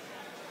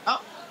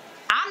 Oh,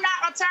 I'm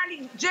not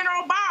Attorney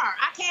General Barr.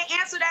 I can't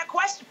answer that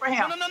question for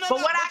him. But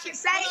what I can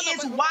say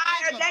is, why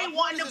are they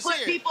wanting to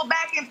put people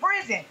back in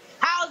prison?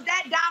 How is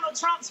that Donald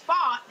Trump's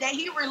fault that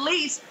he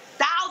released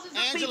thousands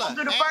of people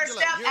through the First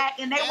Step Act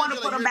and they want to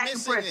put them back in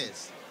prison?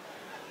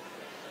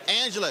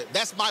 Angela,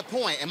 that's my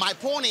point. And my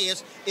point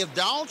is, if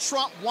Donald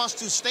Trump wants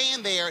to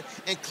stand there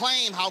and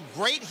claim how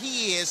great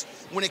he is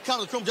when it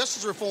comes to criminal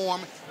justice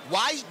reform,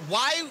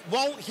 why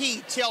won't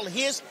he tell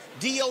his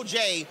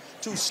DOJ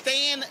to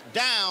stand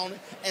down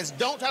and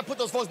don't try to put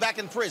those folks back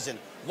in prison?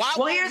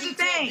 Well, here's the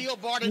thing.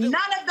 None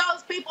of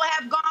those people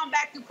have gone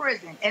back to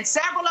prison, and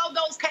several of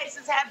those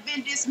cases have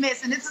been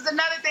dismissed. And this is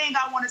another thing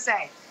I want to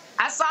say.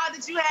 I saw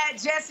that you had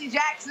Jesse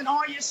Jackson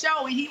on your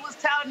show, and he was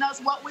telling us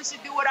what we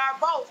should do with our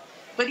votes.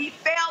 But he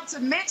failed to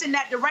mention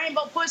that the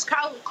Rainbow Push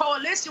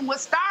Coalition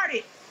was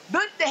started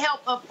with the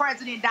help of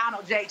President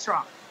Donald J.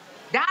 Trump.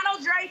 Donald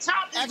J.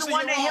 Trump is the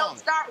one that helped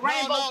start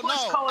Rainbow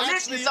Push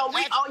Coalition.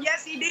 Oh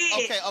yes, he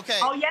did. Okay.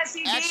 Oh yes,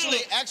 he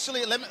did.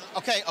 Actually, let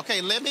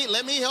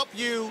me help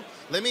you.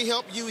 Let me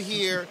help you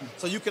here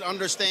so you can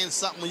understand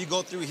something when you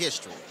go through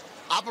history.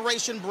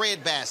 Operation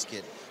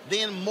Breadbasket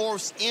then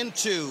morphs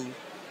into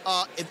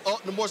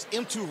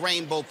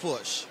Rainbow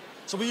Push.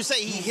 So when you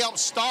say he helped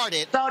start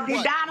it, so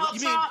did Donald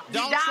Trump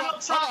give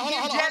Jesse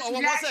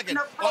Jackson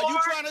the floor? Are you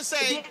trying to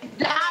say did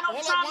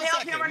Donald Trump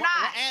help him or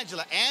not?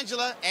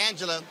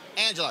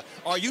 Angela,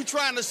 are you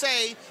trying to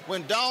say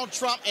when Donald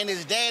Trump and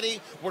his daddy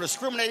were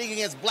discriminating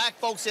against black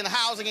folks in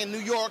housing in New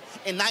York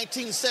in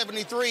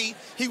 1973,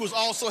 he was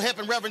also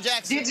helping Reverend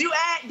Jackson? Did you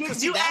ask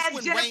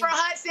Jennifer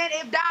Hudson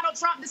if Donald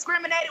Trump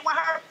discriminated when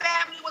her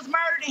family was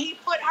murdered and he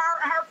put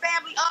her and her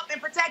family up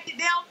and protected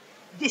them?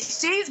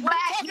 She's black.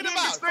 He didn't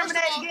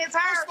discriminate against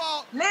her.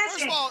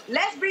 Listen,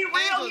 let's be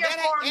real here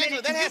for a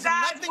minute. That has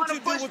nothing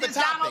to do with the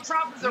topic. Donald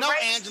Trump is a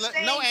racist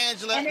thing,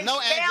 Angela,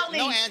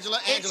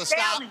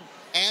 stop.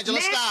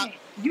 Angela, stop.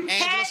 You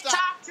can't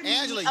talk to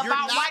me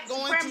about white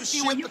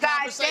supremacy when you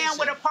guys stand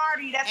with a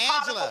party that's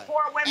calling for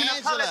poor women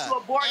of color to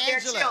abort their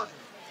children.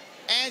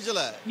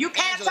 Angela, you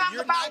can't talk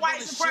about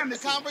white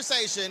supremacy.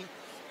 Conversation.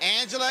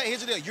 Angela,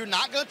 here's the deal. You're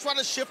not going to try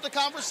to shift the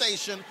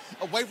conversation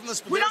away from the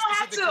specific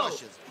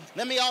questions.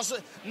 Let me also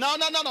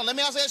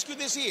ask you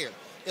this here.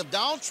 If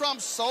Donald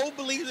Trump so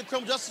believes in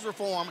criminal justice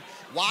reform,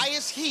 why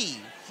is he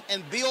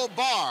and Bill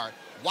Barr,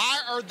 why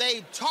are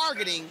they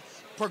targeting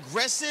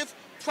progressive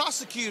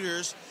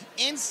prosecutors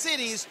in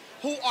cities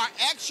who are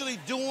actually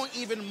doing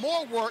even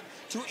more work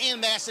to end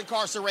mass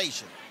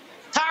incarceration?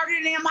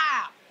 Targeting them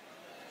how?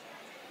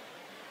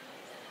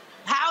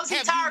 How's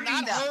he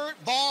targeting them? Have you not heard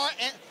Barr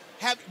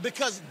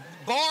because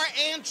Barr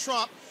and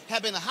Trump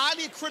have been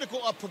highly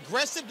critical of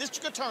progressive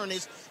district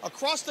attorneys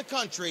across the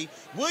country.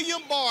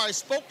 William Barr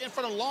spoke in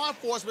front of law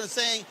enforcement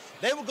saying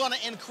they were going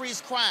to increase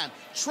crime.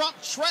 Trump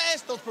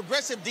trashed those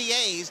progressive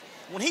DAs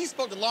when he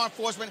spoke to law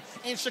enforcement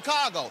in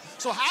Chicago.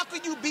 So how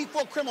could you be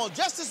for criminal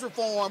justice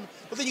reform,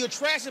 but then you're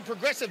trashing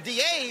progressive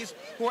DAs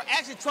who are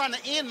actually trying to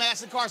end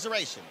mass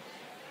incarceration?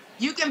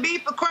 You can be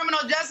for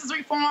criminal justice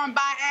reform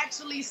by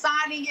actually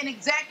signing an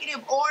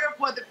executive order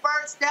for the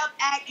First Step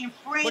Act and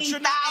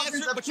freeing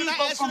thousands of people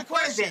from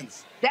prison.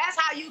 That's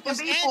how you can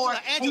be for it.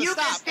 And you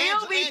can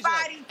still be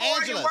fighting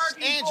for it and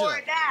working for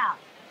it now.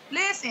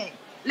 Listen,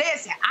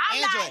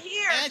 I'm not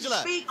here to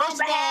speak on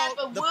behalf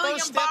of William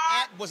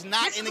Barr. Was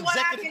not an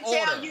executive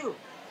order.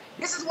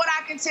 This is what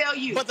I can tell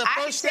you. But the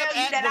First Step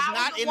Act was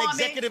not an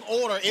executive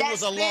order. It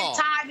was a law.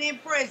 Spent time in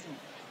prison.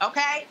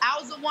 Okay? I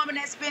was a woman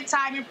that spent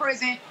time in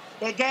prison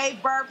that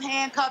gave birth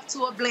handcuffed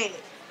to a blade.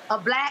 A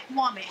black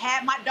woman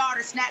had my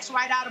daughter snatched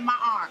right out of my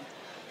arms.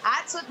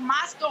 I took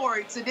my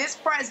story to this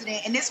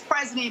president, and this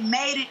president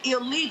made it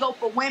illegal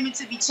for women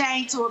to be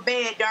chained to a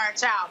bed during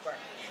childbirth.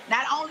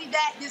 Not only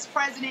that, this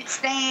president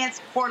stands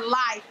for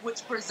life,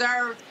 which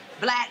preserves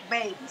black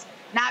babies.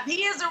 Now, if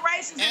he is a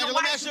racist and a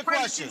white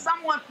supremacist,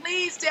 someone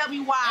please tell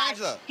me why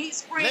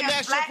he's freeing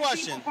black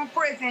people from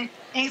prison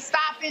and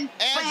stopping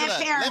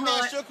Planned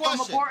Parenthood from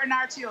aborting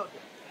our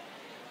children.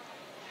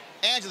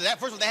 Angela, that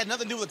first one, that had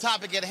nothing to do with the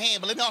topic at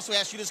hand, but let me also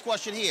ask you this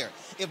question here.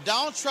 If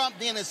Donald Trump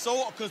then is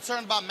so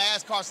concerned about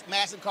mass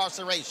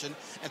incarceration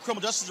and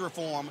criminal justice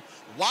reform,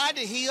 why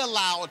did he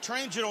allow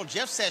Attorney General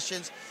Jeff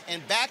Sessions,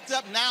 and backed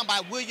up now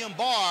by William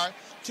Barr,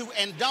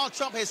 and Donald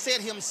Trump has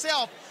said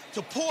himself,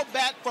 to pull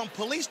back from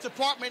police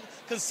department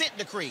consent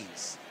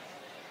decrees?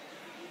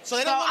 So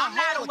they don't want I'm to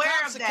not hold aware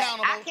the cops of that.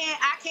 accountable.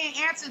 I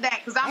can't answer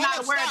that because I'm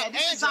not aware of that.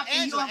 This is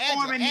something you're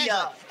informing me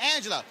of.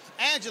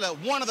 Angela,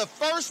 one of the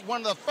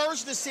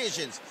first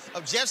decisions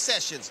of Jeff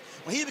Sessions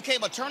when he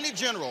became Attorney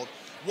General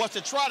was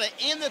to try to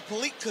end the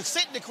police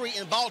consent decree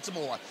in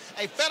Baltimore.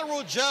 A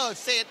federal judge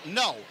said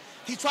no.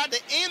 He tried to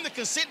end the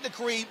consent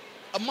decree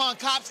among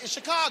cops in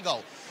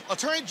Chicago.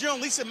 Attorney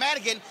General Lisa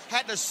Madigan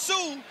had to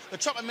sue the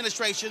Trump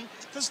administration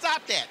to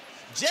stop that.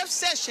 Jeff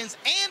Sessions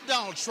and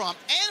Donald Trump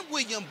and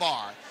William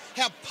Barr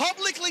have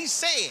publicly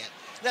said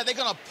that they're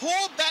going to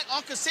pull back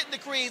on consent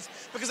decrees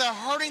because they're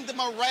hurting the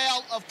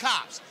morale of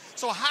cops.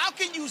 So how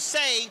can you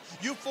say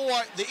you for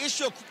the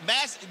issue of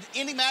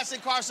ending mass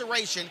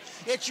incarceration,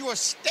 yet you are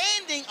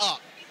standing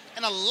up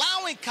and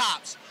allowing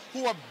cops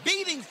who are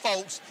beating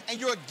folks,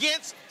 and you're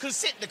against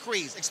consent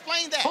decrees?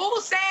 Explain that.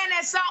 Who's saying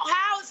that? So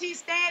how is he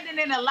standing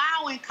and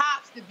allowing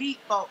cops to beat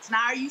folks?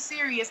 Now, are you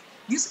serious?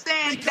 You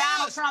saying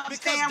Donald Trump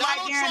standing right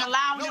there and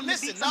allowing them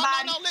to beat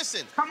somebody? No,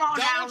 listen. Come on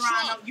now,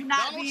 Ronald. You're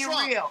not being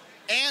real.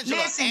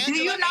 Listen, do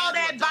you know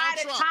that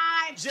by the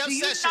time, do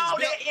you know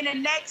that in the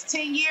next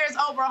 10 years,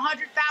 over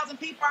 100,000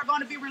 people are going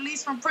to be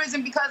released from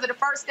prison because of the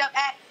First Step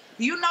Act?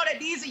 Do you know that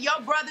these are your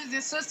brothers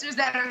and sisters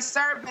that are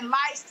serving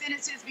life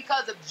sentences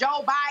because of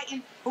Joe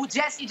Biden, who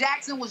Jesse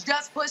Jackson was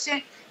just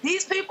pushing?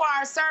 These people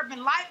are serving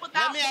life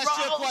without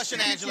parole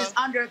sentences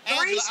under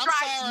three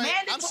strikes,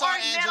 mandatory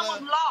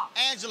minimum law.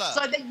 Angela.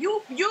 So that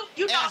you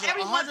know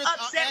everyone's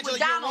upset with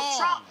Donald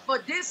Trump for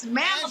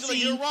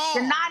dismantling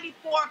the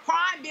 94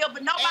 crime bill,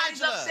 but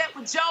nobody's upset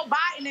with Joe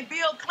Biden and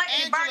Bill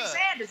Clinton and Bernie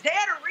Sanders. They're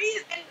the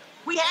reason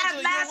we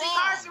have mass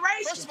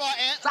incarceration. First of all,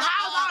 so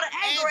how's all the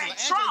anger at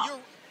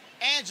Trump?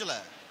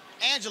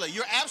 Angela,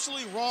 you're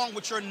absolutely wrong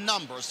with your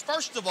numbers.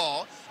 First of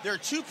all, there are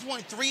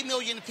 2.3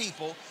 million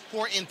people who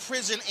are in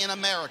prison in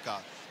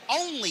America.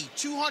 Only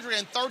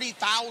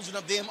 230,000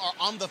 of them are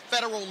on the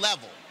federal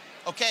level.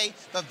 Okay?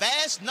 The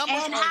vast numbers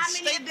are in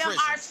state prisons. And how many of them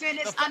are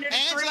sentenced under the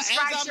three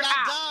strikes you're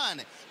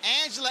out?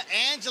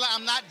 Angela,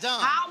 I'm not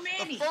done. How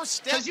many?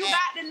 Because you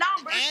got the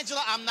numbers.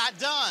 Angela, I'm not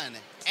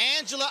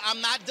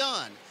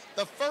done.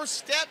 The First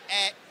Step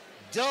Act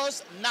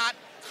does not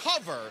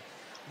cover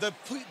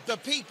the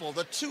people,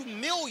 the 2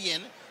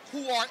 million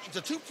who are,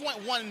 the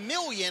 2.1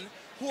 million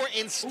who are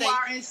in state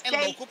and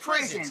local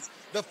prisons.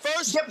 The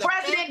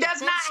president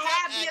does not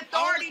have the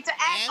authority to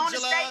act on the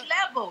state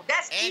level.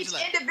 That's each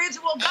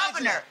individual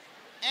governor.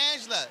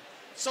 Angela,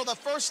 so the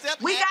First Step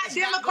Act we got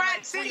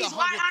Democratic cities.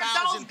 Why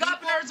aren't those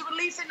governors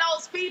releasing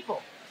those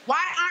people?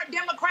 Why aren't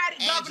Democratic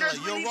governors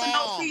releasing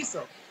those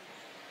people?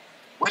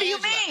 What do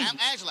you mean?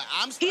 Angela,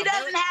 he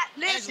doesn't have.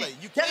 Listen,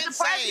 does the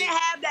president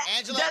have that?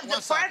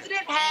 Does the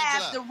president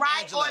have the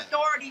right or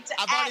authority to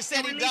act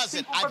and release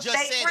people from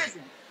state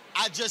prison?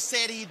 I just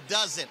said he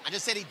doesn't.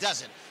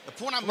 The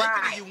point I'm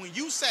making to you, when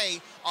you say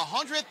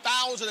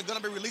 100,000 are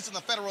going to be released on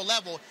the federal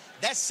level,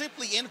 that's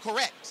simply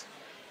incorrect.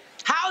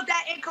 How is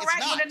that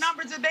incorrect when the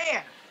numbers are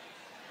there?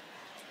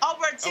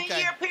 Over a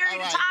 10-year period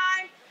of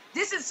time,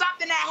 this is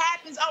something that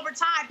happens over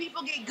time.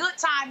 People get good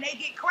time. They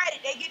get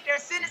credit. They get their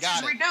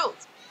sentences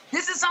reduced.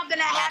 This is something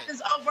that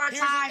happens over a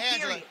time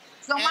period.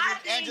 So my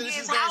thing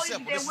is, how is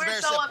it that we're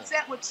so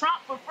upset with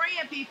Trump for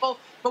freeing people,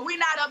 but we're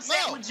not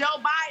upset with Joe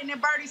Biden and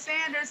Bernie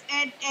Sanders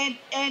and Bill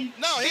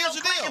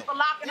Clinton for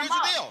locking them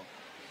up?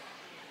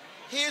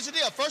 Here's the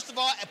deal. First of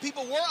all,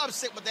 people were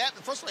upset with that.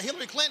 First of all,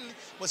 Hillary Clinton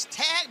was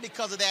tagged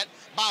because of that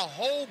by a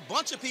whole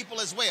bunch of people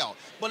as well.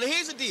 But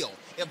here's the deal.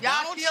 If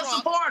Donald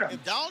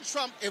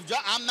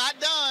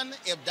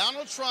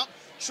Trump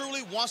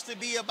truly wants to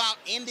be about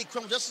ending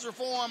criminal justice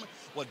reform,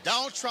 what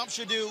Donald Trump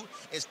should do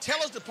is tell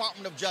his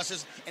Department of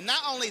Justice, and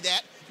not only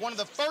that, one of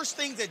the first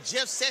things that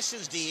Jeff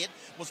Sessions did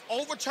was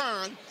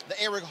overturn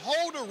the Eric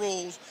Holder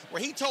rules,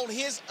 where he told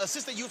his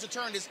assistant U.S.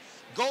 attorneys,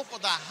 go for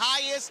the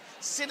highest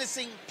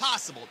sentencing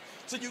possible.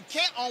 So you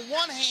can't on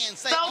one hand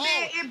say,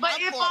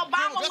 if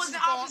Obama was in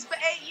office for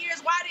 8 years,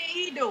 why didn't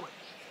he do it?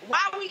 Why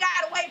we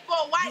gotta wait for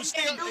a white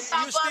man to do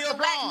something for us a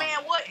black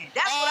man wouldn't?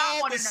 That's what I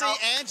want to know.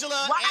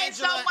 Why is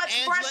so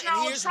much pressure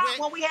on Trump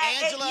when we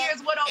had 8 years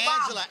with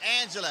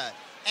Obama?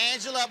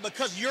 Angela,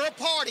 because your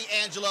party,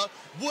 Angela,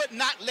 would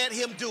not let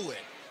him do it.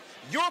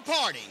 Your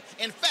party,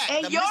 in fact,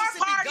 and your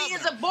party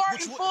is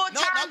aborting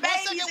full-term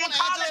babies and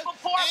calling for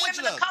poor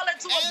women of color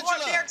to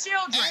abort their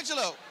children.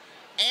 Angela,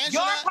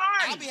 your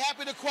party. I'll be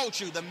happy to quote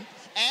you.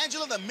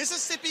 Angela, the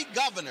Mississippi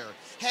governor,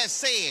 has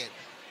said,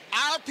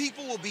 our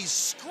people will be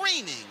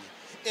screaming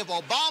if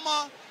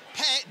Obama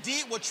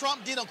did what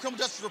Trump did on criminal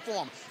justice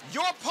reform.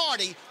 Your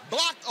party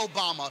blocked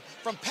Obama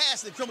from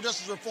passing criminal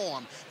justice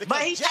reform.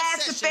 But he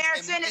passed the Fair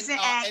Sentencing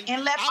Act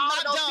and left all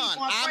of those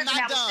people in prison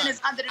that were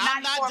sentenced under the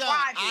 94 crime bill.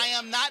 I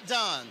am not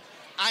done.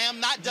 I am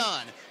not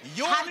done.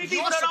 How many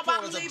people don't know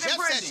Obama supporters of leaving Jeff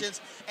prison?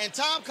 Sessions and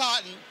Tom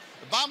Cotton,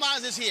 the bottom line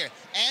is this here.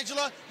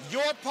 Angela,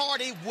 your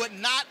party would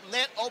not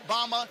let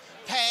Obama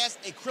pass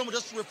a criminal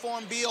justice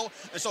reform bill,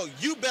 and so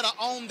you better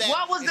own that.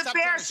 What was and the stop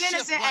Fair trying to shift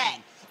Sentencing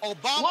blame.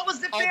 Act? What was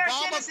the Fair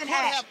Sentencing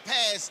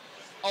Act?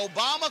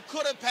 Obama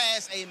could have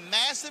passed a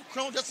massive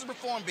criminal justice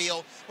reform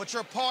bill, but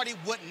your party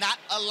would not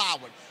allow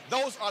it.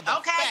 Those are the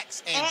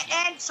facts,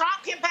 Angela. And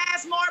Trump can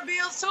pass more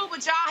bills too,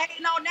 but y'all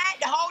hating on that.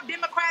 The whole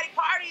Democratic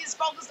Party is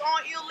focused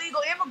on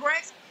illegal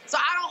immigrants. So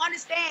I don't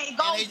understand. It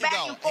goes back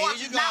and forth.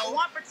 It's not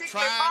one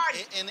particular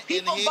party.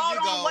 People vote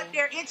on what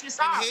their interests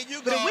are.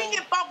 But if we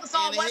can focus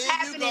on what's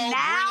happening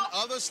now,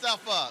 other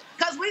stuff up.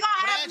 Because we're going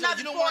to have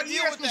another 4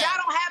 years because y'all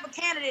don't have a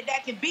candidate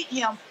that can beat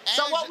him.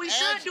 So what we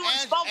should do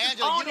is focus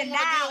on it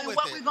now and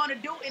what we're going to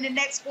do in the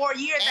next 4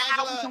 years and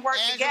how we can work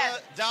together.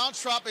 Donald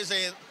Trump is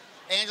a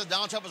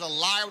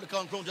liar when it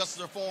comes to criminal justice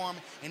reform,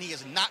 and he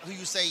is not who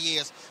you say he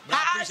is. But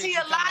how is he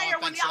a liar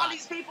when all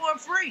these people are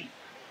free?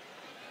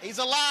 He's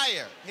a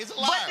liar. He's a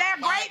liar. But they're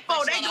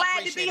grateful. They're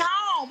glad to be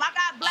home. I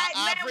got black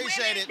men and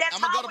women that's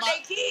home with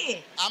their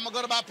kids. I'm going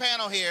to go to my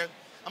panel here.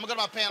 I'm going to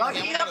go to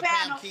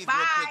Pam Keith Bye.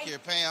 real quick here.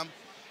 Pam,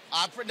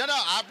 I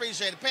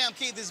appreciate it. Pam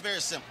Keith, this is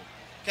very simple,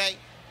 okay?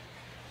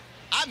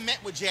 I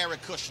met with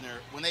Jared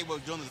Kushner when they were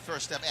doing the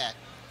First Step Act.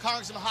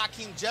 Congressman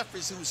Hakeem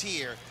Jeffries, who's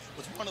here,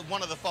 was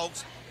one of the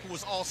folks who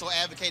was also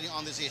advocating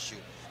on this issue.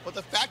 But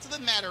the fact of the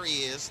matter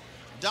is,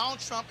 Donald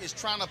Trump is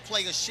trying to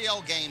play a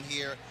shell game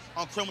here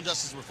on criminal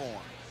justice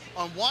reform.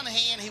 On one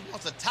hand, he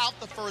wants to tout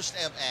the First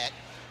Step Act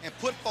and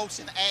put folks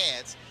in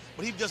ads,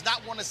 but he does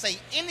not want to say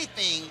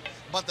anything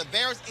but the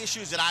various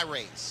issues that I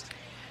raised.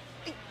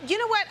 You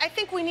know what? I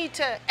think we need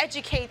to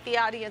educate the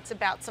audience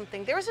about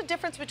something. There is a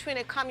difference between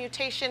a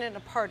commutation and a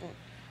pardon.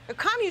 A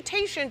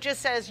commutation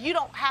just says you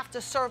don't have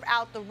to serve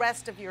out the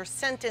rest of your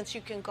sentence.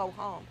 You can go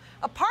home.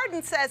 A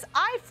pardon says,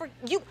 I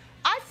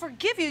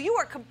forgive you. You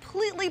are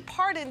completely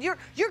pardoned. You're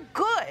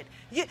good.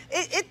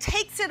 It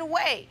takes it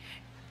away.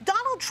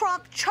 Donald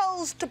Trump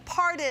chose to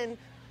pardon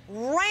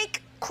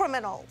rank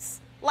criminals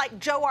like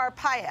Joe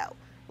Arpaio,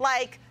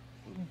 like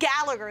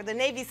Gallagher, the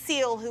Navy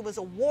SEAL who was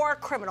a war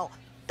criminal.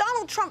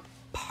 Donald Trump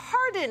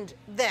pardoned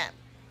them.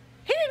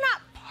 He did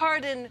not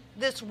pardon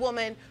this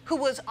woman who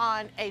was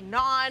on a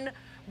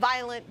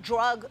non-violent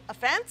drug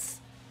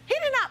offense. He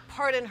did not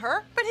pardon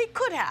her, but he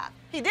could have.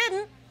 He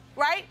didn't,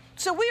 right?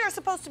 So we are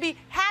supposed to be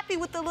happy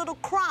with the little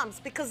crumbs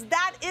because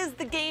that is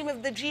the game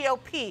of the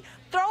GOP.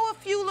 Throw a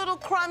few little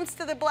crumbs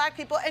to the black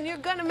people and you're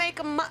going to make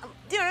them,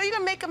 you're going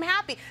to make them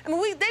happy. I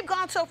mean, they've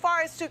gone so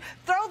far as to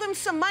throw them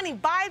some money,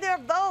 buy their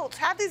votes,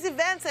 have these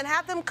events and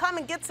have them come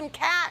and get some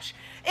cash.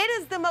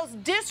 It is the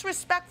most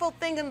disrespectful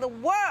thing in the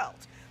world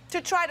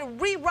to try to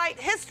rewrite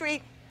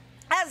history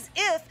as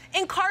if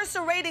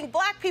incarcerating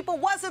black people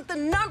wasn't the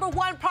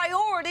 #1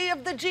 priority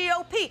of the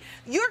GOP.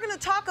 You're going to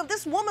talk of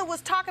this woman was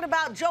talking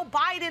about Joe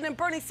Biden and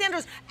Bernie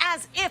Sanders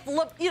as if,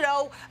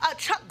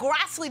 Chuck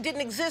Grassley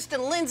didn't exist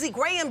and Lindsey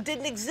Graham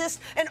didn't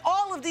exist and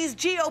all of these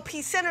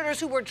GOP senators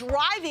who were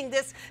driving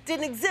this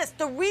didn't exist.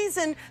 The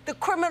reason the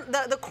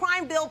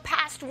crime bill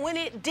passed when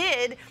it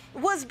did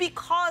was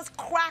because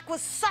crack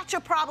was such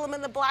a problem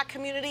in the black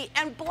community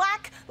and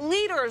black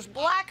leaders,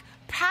 black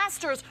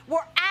pastors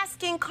were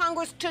asking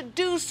Congress to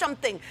do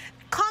something.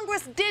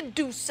 Congress did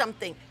do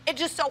something. It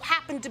just so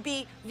happened to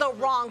be the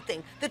wrong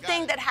thing, the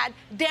thing that had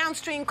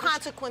downstream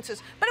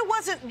consequences. But it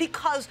wasn't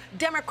because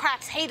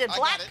Democrats hated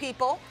black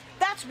people.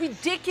 That's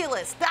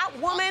ridiculous. That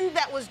woman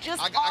that was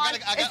just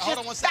hold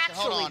on one second.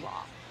 Hold on. Wrong.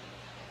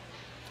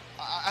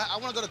 I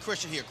want to go to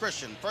Christian here.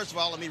 Christian, first of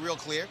all, let me be real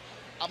clear.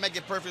 I'll make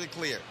it perfectly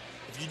clear.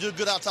 If you do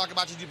good, I'll talk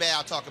about you. Do bad,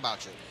 I'll talk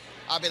about you.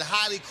 I've been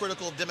highly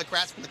critical of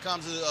Democrats when it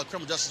comes to the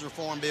criminal justice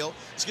reform bill.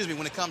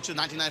 When it comes to the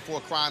 1994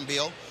 crime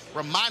bill.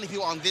 Reminding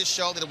people on this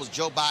show that it was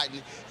Joe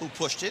Biden who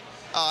pushed it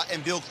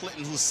and Bill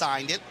Clinton who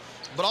signed it.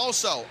 But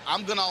also,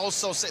 I'm going to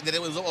also say that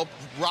it was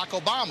Barack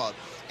Obama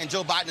and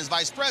Joe Biden as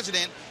vice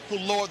president who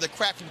lowered the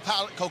crack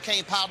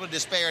cocaine powder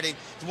disparity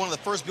to one of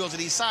the first bills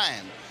that he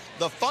signed.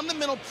 The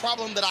fundamental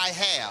problem that I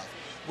have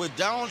with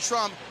Donald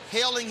Trump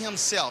hailing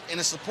himself and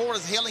his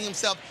supporters hailing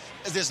himself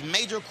as this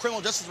major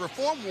criminal justice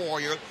reform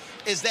warrior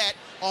is that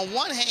on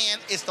one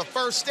hand, it's the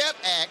First Step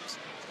Act,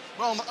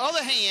 but on the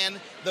other hand,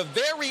 the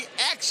very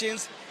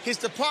actions his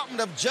Department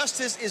of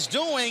Justice is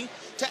doing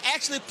to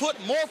actually put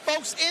more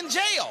folks in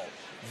jail.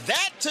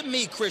 That, to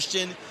me,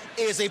 Christian,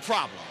 is a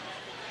problem.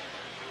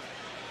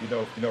 You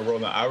know,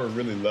 Roland, I would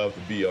really love to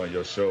be on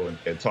your show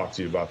and talk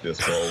to you about this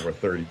for over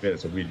 30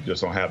 minutes, and we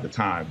just don't have the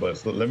time.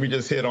 But let me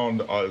just hit on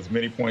as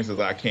many points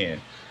as I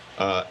can.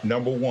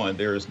 Number one,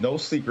 there is no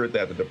secret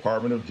that the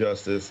Department of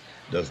Justice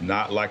does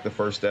not like the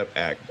First Step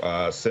Act.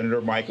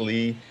 Senator Mike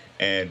Lee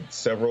and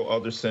several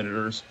other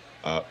senators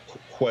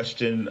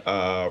question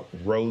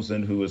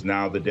Rosen, who is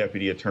now the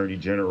Deputy Attorney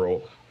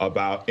General,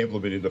 about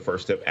implementing the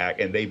First Step Act.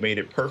 And they made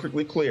it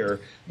perfectly clear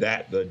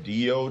that the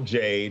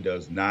DOJ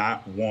does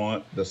not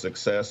want the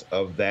success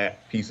of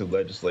that piece of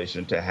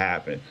legislation to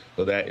happen.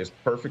 So that is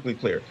perfectly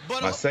clear.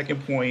 But, my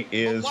second point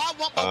is... why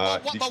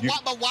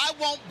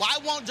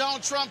won't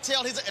Donald Trump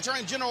tell his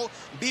Attorney General,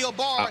 Bill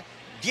Barr,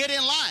 get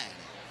in line?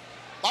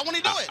 Why won't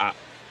he do it?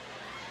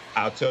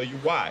 I'll tell you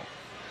why.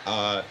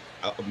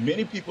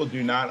 Many people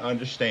do not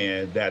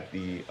understand that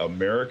the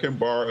American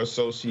Bar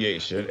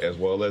Association, as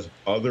well as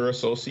other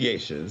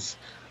associations,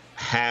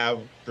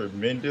 have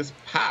tremendous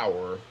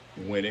power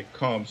when it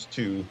comes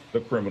to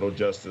the criminal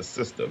justice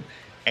system.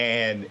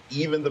 And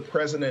even the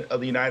President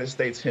of the United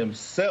States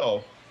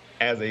himself,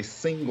 as a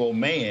single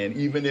man,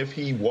 even if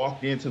he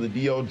walked into the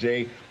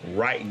DOJ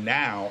right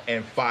now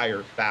and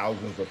fired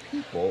thousands of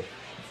people,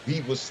 he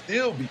would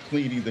still be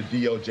cleaning the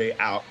DOJ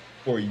out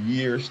for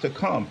years to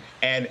come.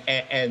 And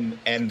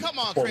come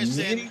on, for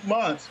Christian. many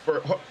months,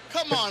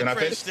 come on,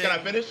 Christian. Can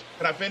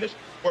I finish?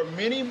 For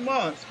many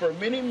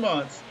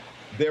months,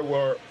 there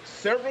were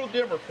several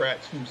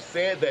Democrats who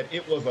said that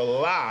it was a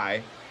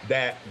lie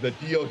that the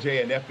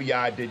DOJ and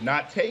FBI did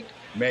not take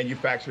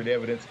manufactured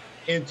evidence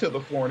into the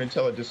Foreign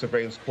Intelligence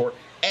Surveillance Court.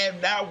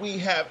 And now we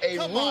have a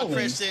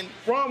ruling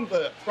from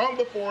the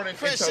Foreign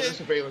Intelligence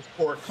Surveillance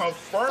Court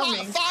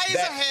confirming FISA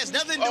that has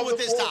nothing to do with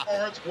this topic.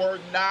 Warrants were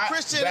not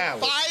Christian,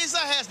 valid. FISA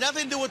has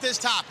nothing to do with this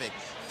topic.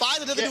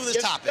 FISA doesn't do with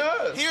this topic.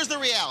 Here's the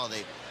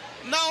reality.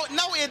 No,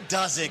 it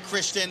doesn't,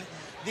 Christian.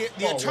 The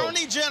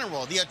Attorney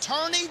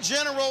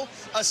General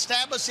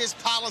establishes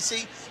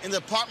policy in the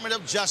Department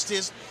of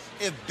Justice.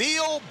 If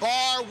Bill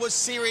Barr was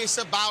serious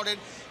about it,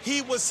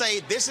 he would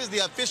say this is the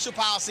official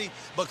policy,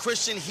 but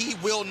Christian, he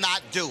will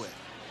not do it.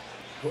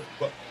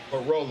 But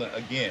Roland,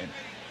 again,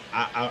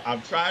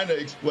 I'm trying to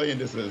explain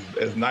this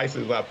as nice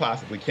as I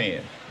possibly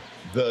can.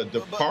 The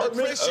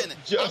Department of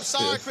Justice. I'm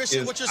sorry,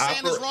 Christian, what you're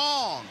saying is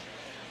wrong.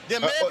 The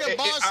American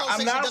Bar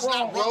Association does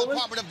not run the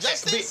Department of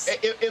Justice.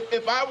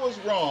 If I was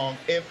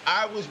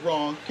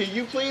wrong, can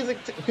you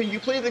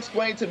please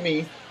explain to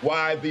me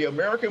why the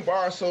American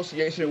Bar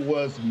Association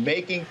was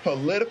making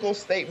political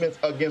statements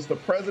against the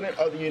President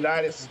of the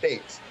United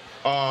States?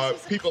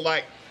 People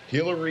like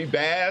Hillary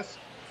Bass,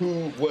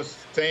 who was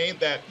saying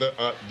that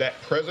that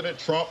President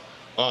Trump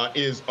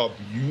is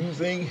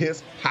abusing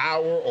his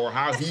power, or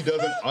how he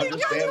doesn't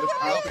understand the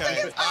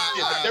Constitution.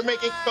 They're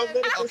making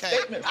political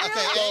statements.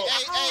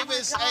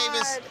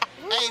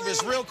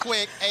 Avis, real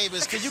quick,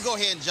 Avis, can you go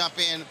ahead and jump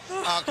in?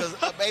 Because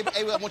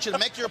I want you to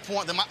make your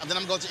point, then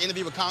I'm going to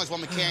interview with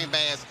Congresswoman Karen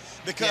Bass,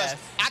 because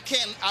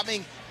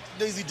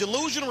the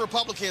delusional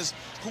Republicans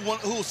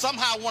who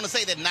somehow want to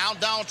say that now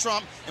Donald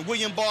Trump and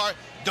William Barr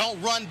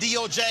don't run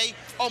DOJ.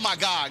 Oh, my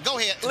God. Go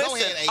ahead. Listen, go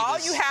ahead, Avis. All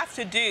you have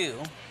to do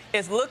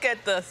is look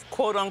at the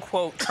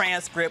quote-unquote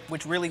transcript,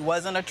 which really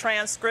wasn't a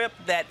transcript,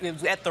 that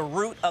is at the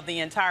root of the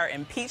entire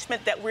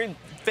impeachment that we're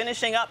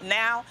finishing up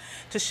now,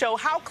 to show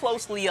how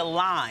closely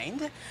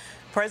aligned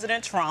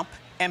President Trump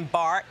and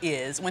Barr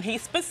is when he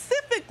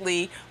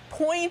specifically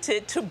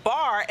pointed to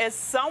Barr as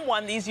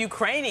someone these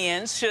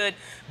Ukrainians should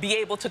be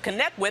able to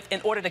connect with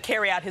in order to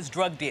carry out his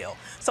drug deal.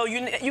 So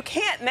you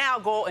can't now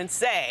go and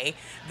say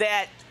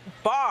that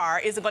Barr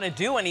isn't going to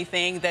do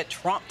anything that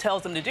Trump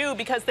tells him to do,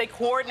 because they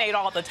coordinate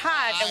all the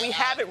time, and we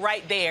have it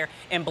right there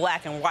in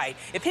black and white.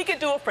 If he could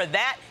do it for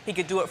that, he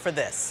could do it for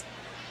this.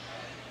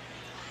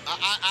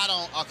 I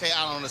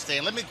don't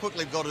understand. Let me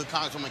quickly go to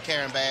Congresswoman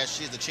Karen Bass.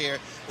 She's the chair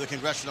of the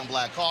Congressional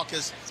Black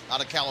Caucus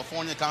out of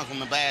California.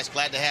 Congresswoman Bass,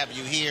 glad to have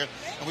you here.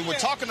 And we were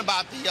talking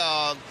about the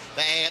ad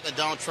that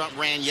Donald Trump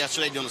ran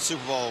yesterday during the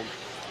Super Bowl.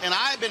 And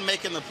I've been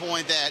making the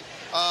point that,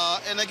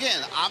 and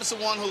again, I'm the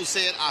one who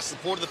said I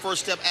supported the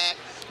First Step Act.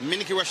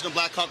 Many Congressional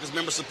Black Caucus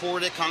members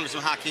supported it.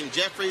 Congressman Hakeem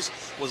Jeffries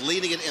was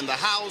leading it in the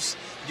House.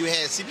 You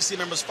had CPC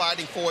members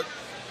fighting for it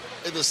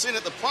in the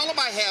Senate. The problem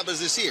I have is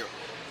this here.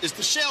 It's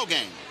the shell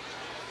game.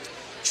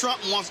 Trump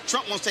wants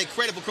to take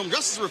credit for criminal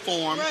justice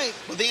reform, right,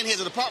 but then he has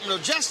a Department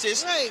of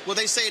Justice where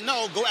they say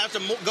no, go to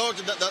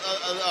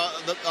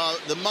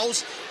the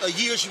most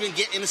years you can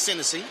get in the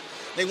sentencing.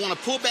 They want to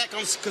pull back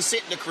on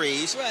consent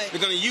decrees. Right.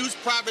 They're going to use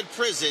private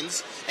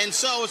prisons. And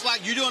so it's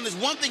like you're doing this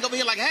one thing over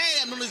here, like, hey,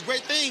 I'm doing these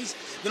great things.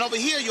 Then over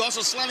here, you're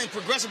also slamming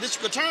progressive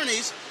district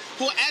attorneys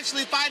who are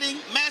actually fighting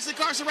mass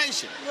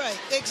incarceration. Right,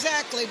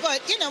 exactly.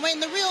 But,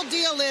 the real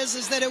deal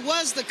is that it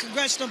was the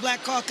Congressional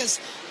Black Caucus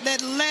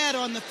that led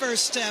on the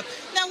First Step.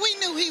 Now, we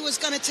knew he was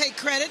going to take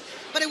credit,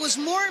 but it was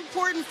more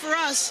important for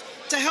us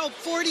to help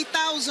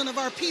 40,000 of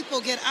our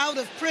people get out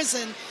of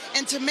prison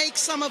and to make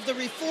some of the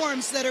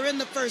reforms that are in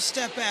the First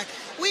Step Act.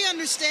 We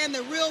understand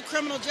that real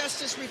criminal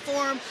justice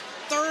reform,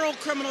 thorough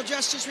criminal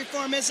justice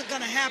reform, isn't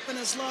going to happen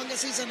as long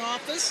as he's in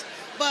office.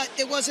 but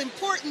it was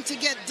important to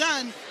get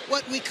done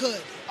what we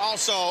could.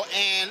 Also,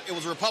 and it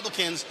was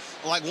Republicans,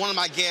 like one of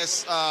my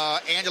guests,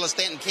 Angela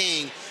Stanton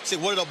King,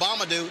 said, what did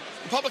Obama do?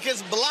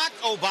 Republicans blocked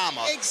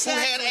Obama, exactly. who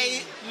had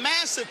a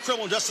massive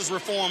criminal justice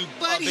reform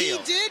But bill.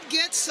 he did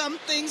get some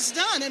things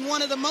done, and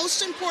one of the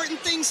most important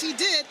things he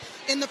did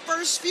in the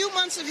first few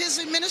months of his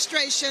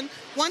administration,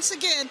 once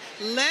again,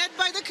 led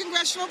by the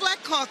Congressional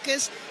Black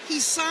Caucus,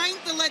 he signed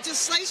the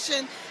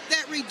legislation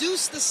that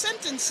reduced the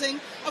sentencing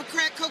of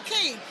crack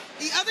cocaine.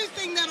 The other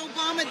thing that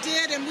Obama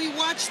did, and we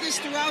watched this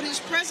throughout his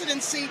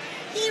presidency,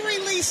 he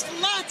released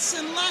lots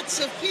and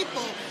lots of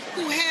people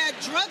who had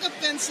drug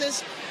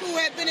offenses, who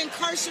had been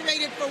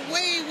incarcerated for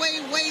way, way,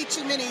 way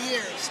too many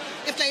years,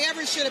 if they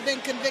ever should have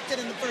been convicted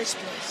in the first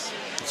place.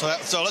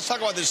 So let's talk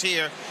about this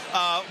here.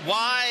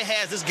 Why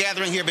has this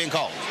gathering here been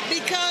called?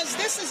 Because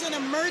this is an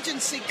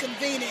emergency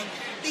convening.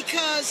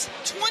 Because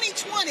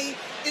 2020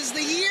 is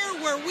the year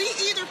where we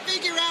either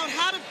figure out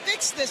how to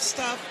fix this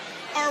stuff,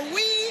 or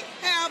we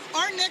have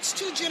our next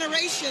two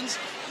generations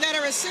that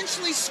are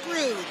essentially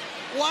screwed.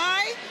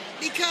 Why?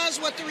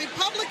 Because what the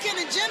Republican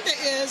agenda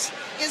is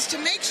to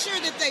make sure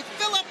that they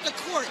fill up the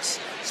courts.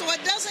 So it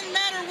doesn't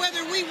matter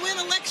whether we win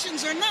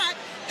elections or not,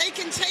 they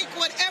can take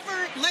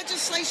whatever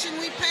legislation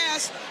we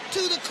pass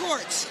to the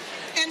courts.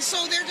 And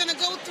so they're going to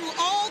go through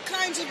all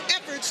kinds of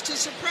efforts to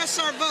suppress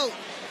our vote.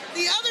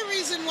 The other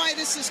reason why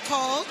this is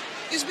called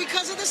is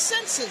because of the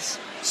census.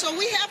 So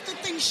we have to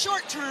think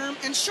short term,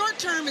 and short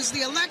term is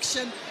the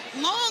election,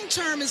 long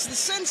term is the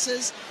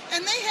census,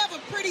 and they have a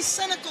pretty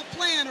cynical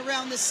plan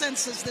around the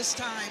census this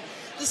time.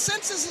 The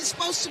census is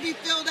supposed to be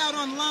filled out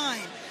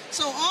online.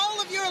 So all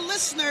of your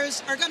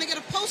listeners are going to get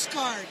a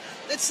postcard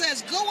that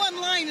says, go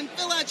online and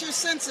fill out your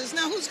census.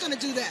 Now, who's going to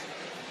do that?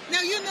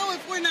 Now, you know,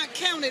 if we're not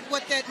counted,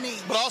 what that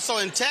means. But also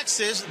in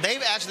Texas,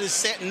 they've actually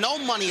set no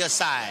money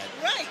aside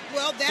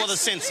for the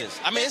census.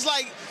 I mean,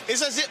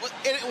 it's as if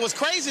it was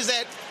crazy is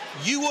that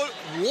you would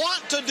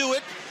want to do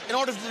it in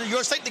order for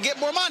your state to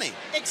get more money.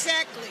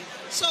 Exactly.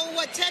 So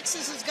what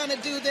Texas is going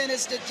to do then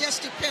is to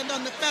just depend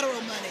on the federal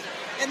money.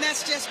 And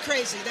that's just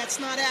crazy. That's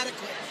not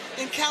adequate.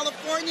 In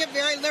California,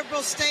 very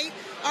liberal state,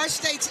 our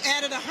state's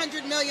added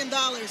 $100 million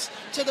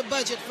to the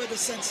budget for the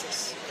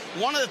census.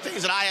 One of the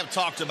things that I have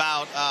talked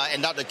about,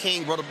 and Dr.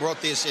 King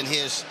wrote this in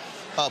his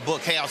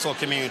book, Chaos or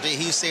Community,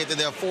 he said that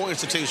there are 4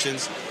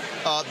 institutions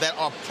that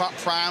are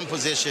prime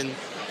position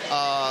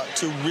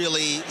to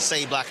really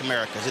save Black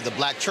America. He said the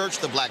Black church,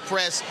 the Black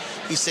press,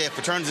 he said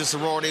fraternities and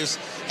sororities,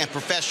 and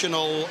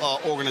professional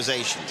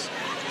organizations.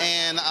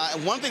 And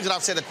one thing that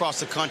I've said across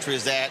the country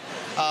is that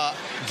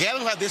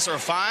gatherings like this are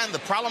fine. The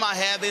problem I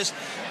have is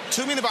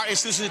too many of our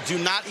institutions do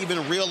not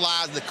even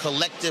realize the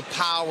collective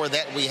power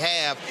that we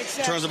have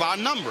in terms of our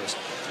numbers.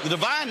 The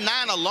Divine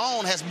Nine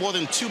alone has more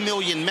than 2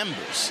 million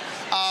members.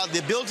 The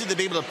ability to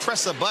be able to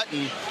press a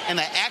button and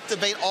to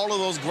activate all of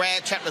those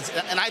grad chapters.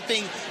 And I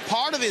think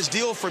part of this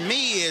deal for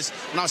me is,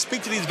 when I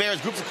speak to these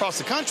various groups across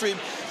the country,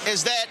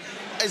 is that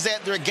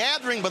they're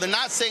gathering, but they're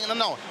not saying,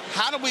 no,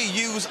 how do we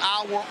use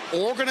our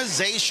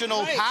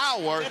organizational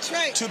power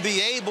to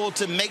be able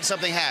to make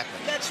something happen?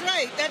 That's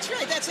right.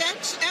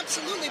 That's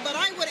absolutely. But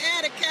I would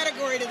add a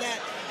category to that,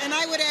 and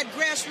I would add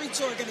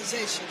grassroots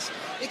organizations,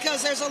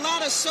 because there's a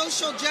lot of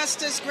social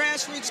justice,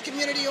 grassroots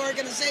community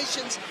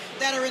organizations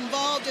that are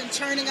involved in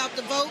turning out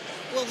the vote.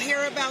 We'll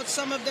hear about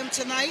some of them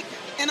tonight.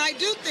 And I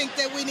do think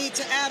that we need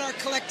to add our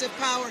collective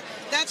power.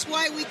 That's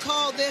why we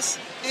call this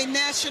a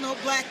National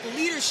Black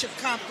Leadership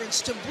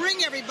Conference, to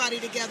bring everybody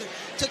together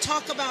to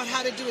talk about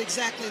how to do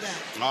exactly that.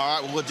 All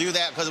right, well, we'll do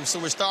that, because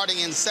we're starting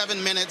in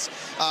 7 minutes.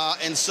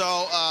 And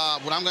so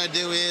what I'm going to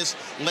do is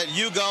let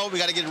you go. We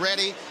got to get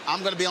ready. I'm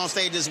going to be on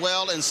stage as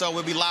well, and so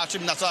we'll be live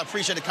streaming. So I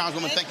appreciate it,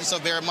 Congresswoman. Thank you so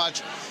very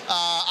much.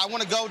 I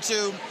want to go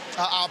to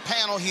our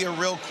panel here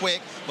real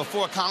quick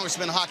before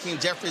Congressman Hakeem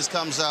Jeffries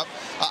comes up.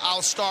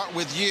 I'll start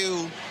with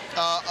you,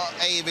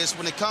 Avis.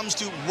 When it comes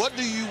to what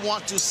do you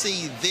want to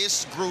see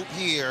this group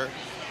here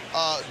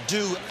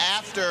do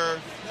after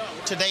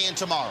today and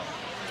tomorrow?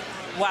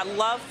 Well, I'd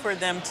love for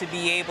them to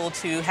be able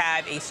to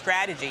have a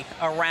strategy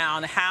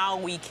around how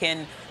we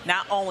can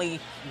not only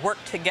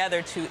work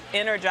together to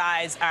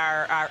energize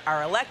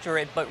our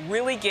electorate, but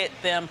really get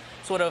them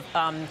sort of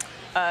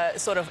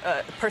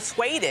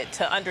persuaded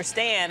to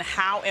understand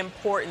how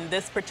important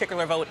this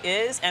particular vote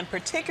is, and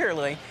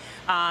particularly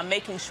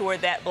making sure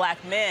that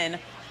Black men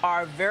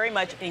are very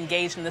much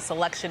engaged in this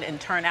election and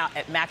turn out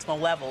at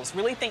maximum levels.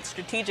 Really think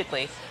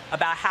strategically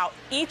about how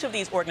each of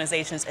these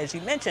organizations, as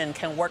you mentioned,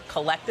 can work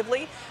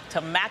collectively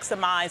to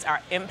maximize our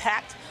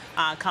impact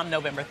come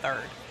November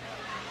 3rd.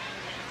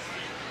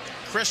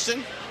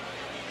 Christian?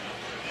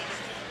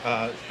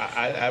 I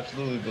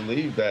absolutely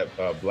believe that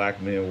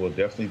Black men will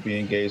definitely be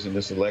engaged in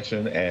this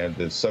election, and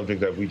the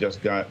subject that we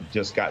just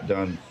got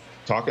done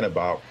talking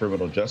about,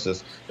 criminal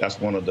justice, that's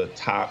one of the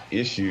top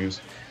issues.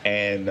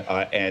 And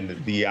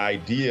the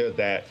idea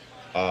that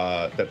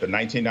the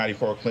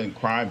 1994 Clinton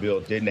crime bill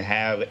didn't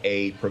have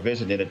a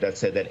provision in it that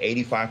said that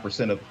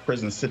 85% of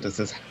prison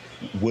sentences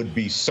would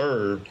be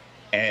served,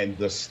 and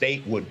the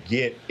state would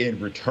get in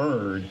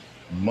return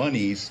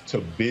monies to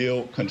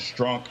build,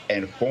 construct,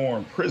 and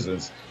form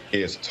prisons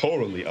is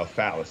totally a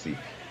fallacy.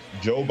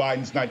 Joe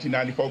Biden's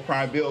 1994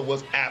 crime bill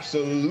was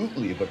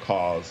absolutely the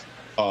cause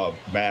of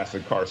mass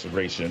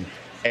incarceration,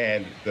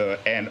 and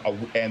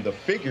the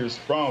figures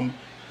from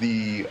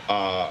the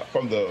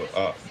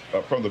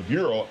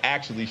Bureau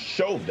actually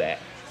showed that.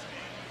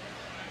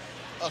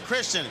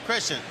 Christian,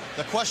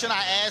 the question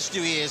I asked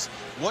you is,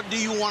 what do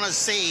you want to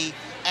see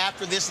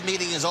after this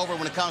meeting is over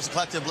when it comes to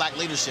collective black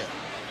leadership?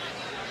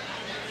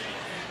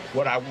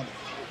 What I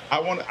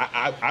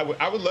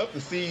would love to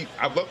see.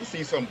 I'd love to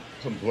see some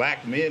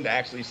black men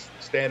actually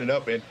standing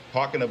up and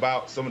talking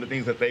about some of the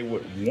things that they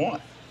would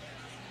want.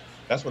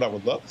 That's what I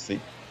would love to see.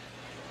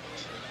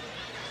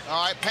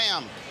 All right,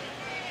 Pam.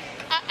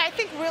 I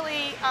think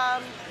really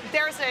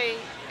there's a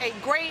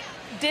great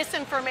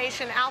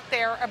disinformation out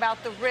there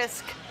about the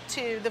risk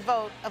to the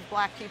vote of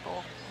black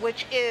people,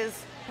 which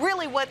is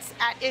really what's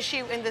at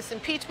issue in this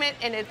impeachment,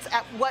 and it's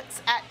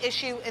what's at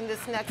issue in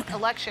this next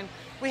election.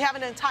 We have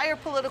an entire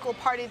political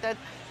party that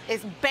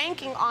is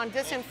banking on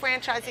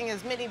disenfranchising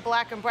as many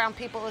black and brown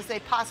people as they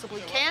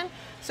possibly can,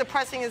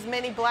 suppressing as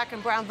many black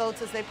and brown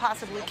votes as they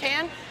possibly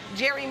can,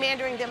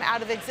 gerrymandering them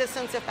out of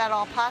existence if at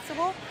all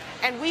possible.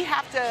 And we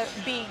have to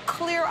be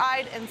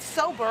clear-eyed and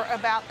sober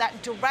about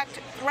that direct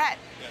threat.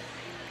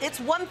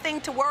 It's one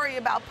thing to worry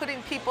about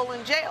putting people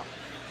in jail,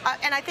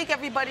 and I think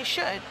everybody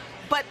should.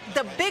 But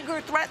the bigger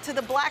threat to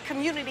the black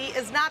community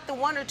is not the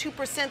 1 or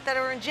 2% that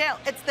are in jail.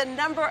 It's the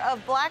number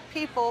of black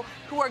people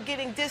who are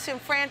getting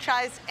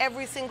disenfranchised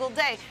every single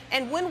day.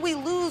 And when we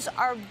lose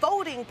our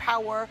voting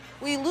power,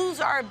 we lose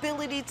our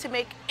ability to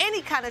make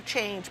any kind of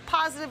change,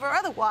 positive or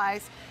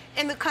otherwise,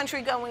 in the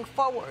country going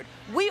forward.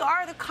 We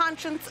are the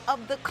conscience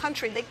of the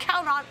country. They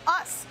count on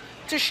us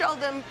to show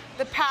them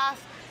the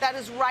path that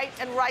is right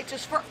and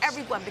righteous for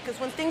everyone, because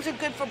when things are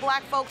good for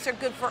black folks, they're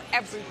good for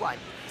everyone.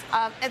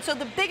 And so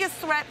the biggest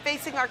threat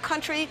facing our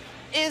country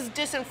is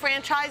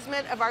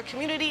disenfranchisement of our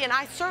community, and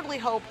I certainly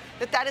hope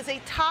that that is a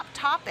top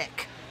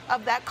topic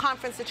of that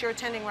conference that you're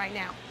attending right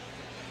now.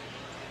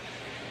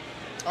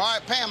 All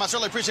right, Pam, I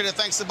certainly appreciate it.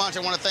 Thanks so much. I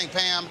want to thank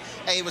Pam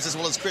Avis as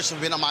well as Christian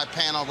for being on my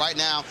panel. Right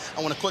now,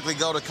 I want to quickly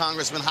go to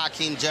Congressman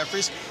Hakeem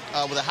Jeffries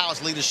with the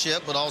House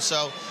leadership, but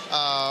also,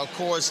 of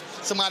course,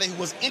 somebody who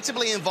was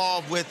intimately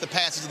involved with the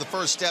passage of the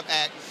First Step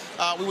Act.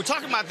 We were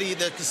talking about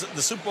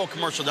the Super Bowl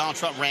commercial Donald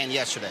Trump ran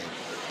yesterday.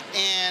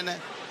 And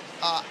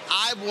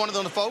I'm one of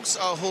the folks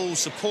who's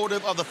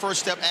supportive of the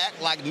First Step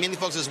Act, like many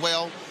folks as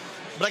well.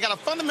 But I got a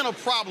fundamental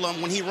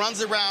problem when he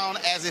runs around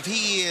as if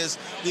he is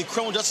the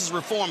criminal justice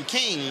reform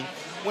king,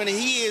 when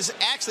he is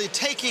actually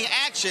taking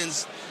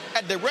actions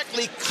that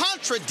directly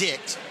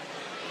contradict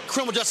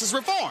criminal justice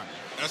reform.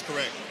 That's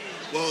correct.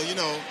 Well, you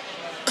know,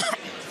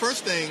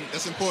 first thing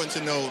that's important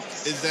to note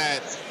is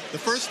that the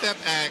First Step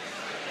Act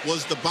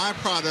was the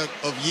byproduct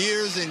of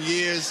years and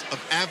years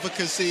of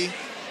advocacy,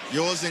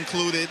 yours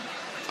included,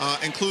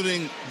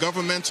 including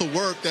governmental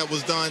work that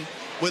was done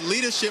with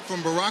leadership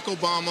from Barack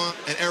Obama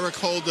and Eric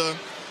Holder,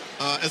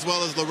 as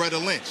well as Loretta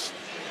Lynch.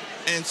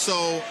 And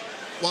so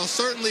while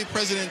certainly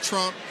President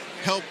Trump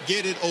helped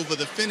get it over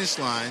the finish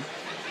line,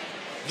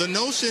 the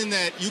notion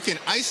that you can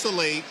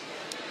isolate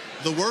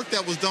the work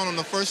that was done on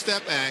the First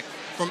Step Act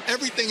from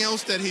everything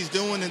else that he's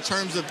doing in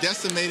terms of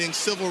decimating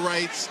civil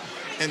rights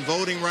and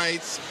voting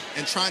rights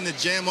and trying to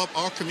jam up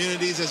our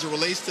communities as it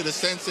relates to the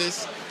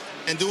census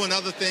and doing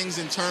other things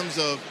in terms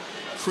of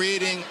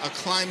creating a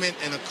climate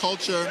and a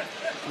culture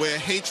where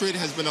hatred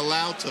has been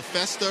allowed to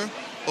fester.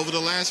 Over the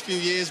last few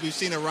years, we've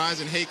seen a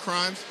rise in hate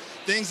crimes,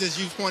 things, as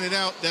you pointed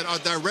out, that are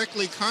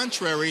directly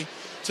contrary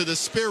to the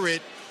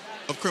spirit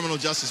of criminal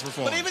justice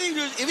reform. But even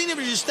if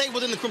you stay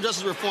within the criminal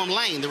justice reform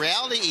lane, the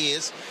reality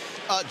is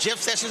Jeff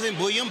Sessions and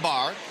William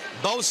Barr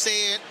both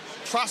said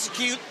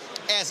prosecute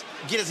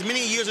get as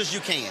many years as you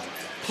can.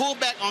 Pull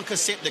back on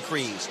consent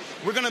decrees.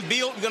 We're going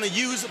to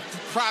use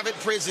private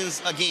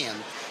prisons again.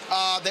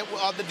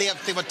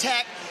 They've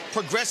attacked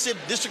progressive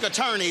district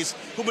attorneys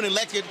who've been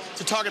elected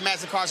to target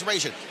mass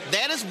incarceration.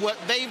 That is what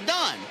they've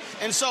done.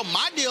 And so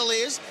my deal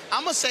is,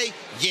 I'm going to say,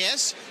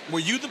 yes, were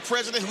you the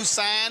president who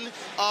signed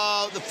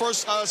the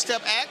First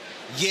Step Act?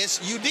 Yes,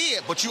 you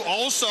did. But you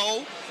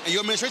also, and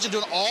your administration,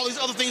 doing all these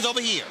other things over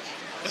here.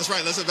 That's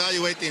right. Let's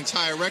evaluate the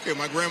entire record.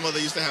 My grandmother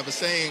used to have a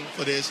saying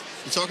for this: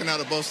 you're talking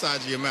out of both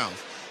sides of your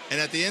mouth. And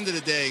at the end of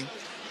the day,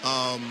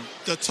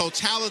 the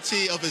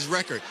totality of his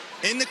record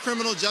in the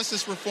criminal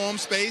justice reform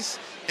space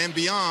and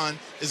beyond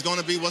is going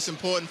to be what's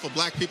important for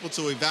black people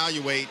to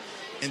evaluate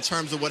in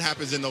terms of what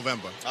happens in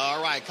November.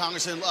 All right,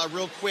 Congressman,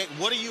 real quick,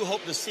 what do you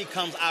hope to see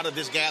comes out of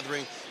this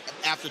gathering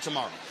after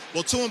tomorrow?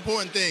 Well, two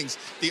important things.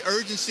 The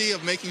urgency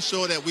of making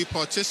sure that we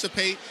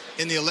participate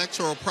in the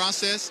electoral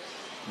process.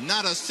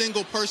 Not a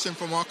single person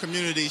from our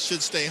community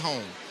should stay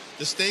home.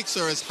 The stakes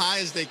are as high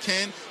as they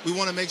can. We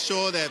want to make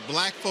sure that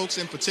black folks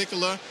in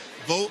particular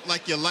vote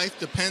like your life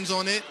depends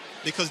on it,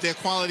 because their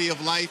quality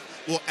of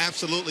life will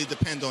absolutely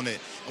depend on it.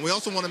 And we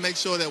also want to make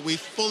sure that we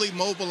fully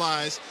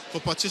mobilize for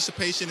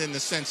participation in the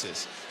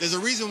census. There's a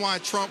reason why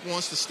Trump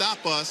wants to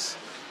stop us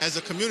as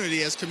a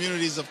community, as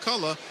communities of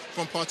color,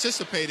 from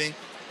participating,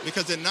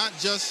 because it not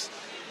just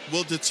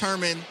will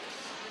determine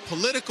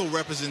political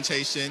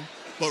representation,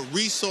 but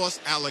resource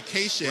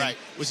allocation,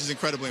 which is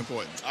incredibly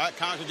important. All right,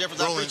 Congressman Jeffers,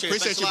 I Roland,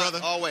 appreciate you, a lot,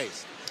 brother.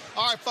 Always.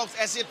 All right, folks,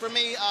 that's it for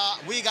me.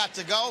 We got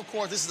to go. Of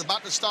course, this is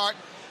about to start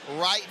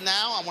right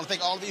now. I want to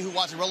thank all of you who are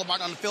watching Roland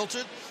Martin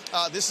Unfiltered.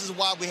 This is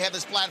why we have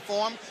this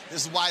platform.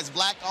 This is why it's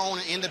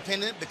black-owned and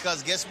independent,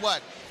 because guess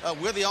what?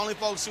 We're the only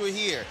folks who are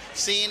here.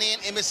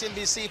 CNN,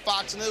 MSNBC,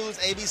 Fox News,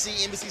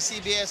 ABC,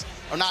 NBC, CBS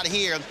are not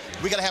here.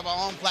 We got to have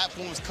our own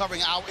platforms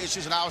covering our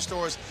issues and our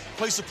stories.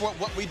 Please support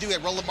what we do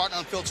at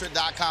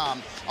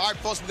RolandMartinUnfiltered.com. All right,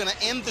 folks, we're going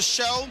to end the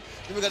show.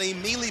 We're going to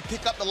immediately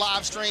pick up the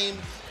live stream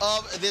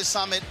of this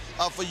summit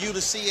for you to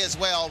see as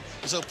well.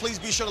 So please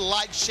be sure to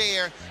like,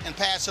 share, and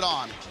pass it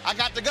on. I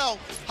got to go.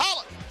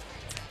 Holla!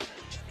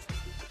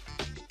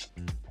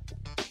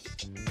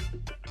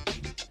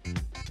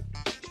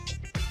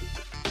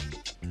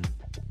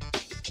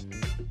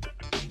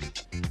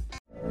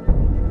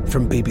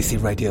 From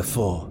BBC Radio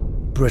 4,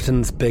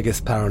 Britain's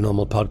biggest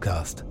paranormal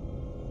podcast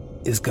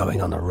is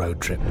going on a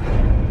road trip.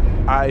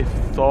 I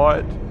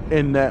thought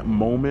in that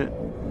moment,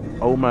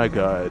 oh my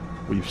God,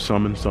 we've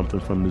summoned something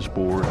from this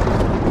board.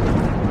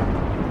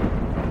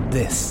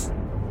 This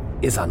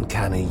is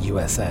Uncanny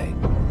USA.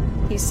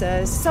 He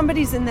says,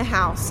 somebody's in the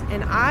house,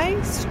 and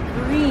I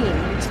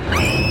screamed.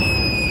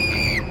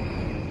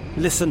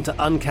 Listen to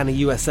Uncanny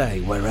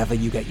USA wherever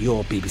you get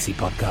your BBC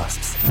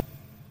podcasts,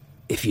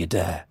 if you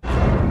dare.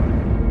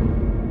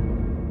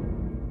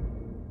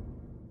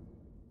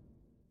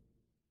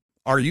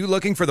 Are you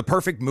looking for the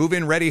perfect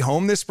move-in ready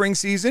home this spring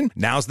season?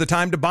 Now's the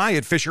time to buy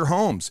at Fisher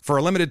Homes. For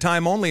a limited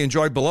time only,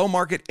 enjoy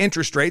below-market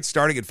interest rates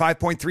starting at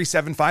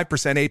 5.375%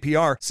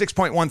 APR,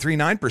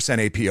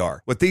 6.139% APR.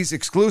 With these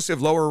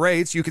exclusive lower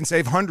rates, you can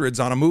save hundreds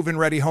on a move-in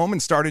ready home and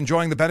start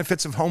enjoying the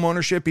benefits of home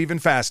ownership even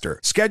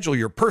faster. Schedule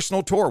your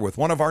personal tour with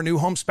one of our new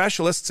home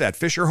specialists at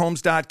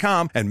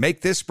FisherHomes.com and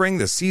make this spring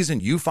the season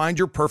you find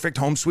your perfect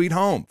home sweet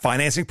home.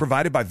 Financing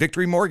provided by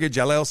Victory Mortgage,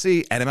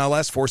 LLC,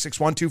 NMLS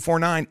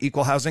 461249,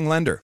 Equal Housing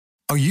Lender.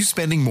 Are you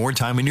spending more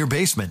time in your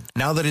basement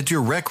now that it's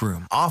your rec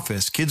room,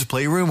 office, kids'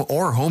 playroom,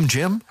 or home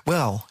gym?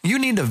 Well, you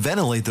need to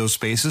ventilate those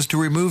spaces to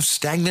remove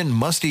stagnant,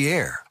 musty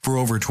air. For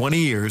over 20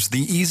 years, the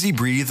Easy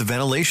Breathe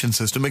ventilation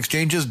system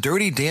exchanges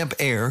dirty, damp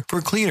air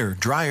for cleaner,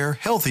 drier,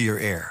 healthier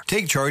air.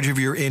 Take charge of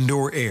your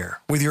indoor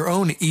air with your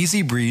own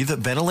Easy Breathe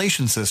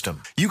ventilation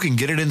system. You can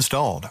get it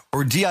installed,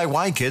 or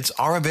DIY kits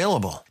are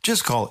available.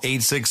 Just call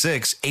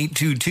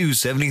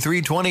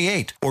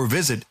 866-822-7328 or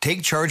visit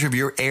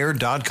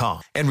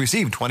takechargeofyourair.com and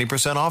receive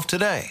 20% off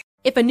today.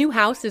 If a new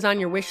house is on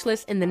your wish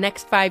list in the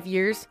next 5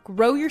 years,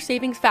 grow your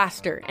savings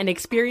faster and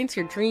experience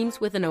your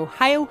dreams with an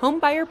Ohio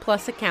Homebuyer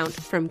Plus account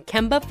from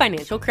Kemba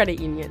Financial Credit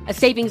Union. A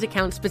savings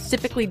account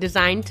specifically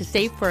designed to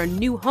save for a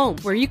new home,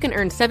 where you can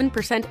earn 7%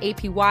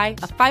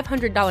 APY,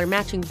 a $500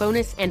 matching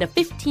bonus, and a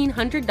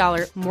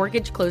 $1,500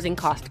 mortgage closing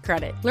cost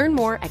credit. Learn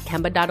more at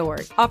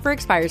Kemba.org. Offer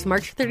expires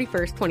March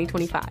 31st,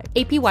 2025.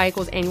 APY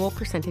equals annual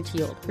percentage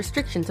yield.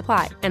 Restrictions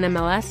apply.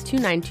 NMLS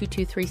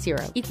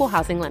 292230. Equal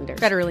housing lender.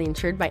 Federally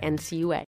insured by NCUA.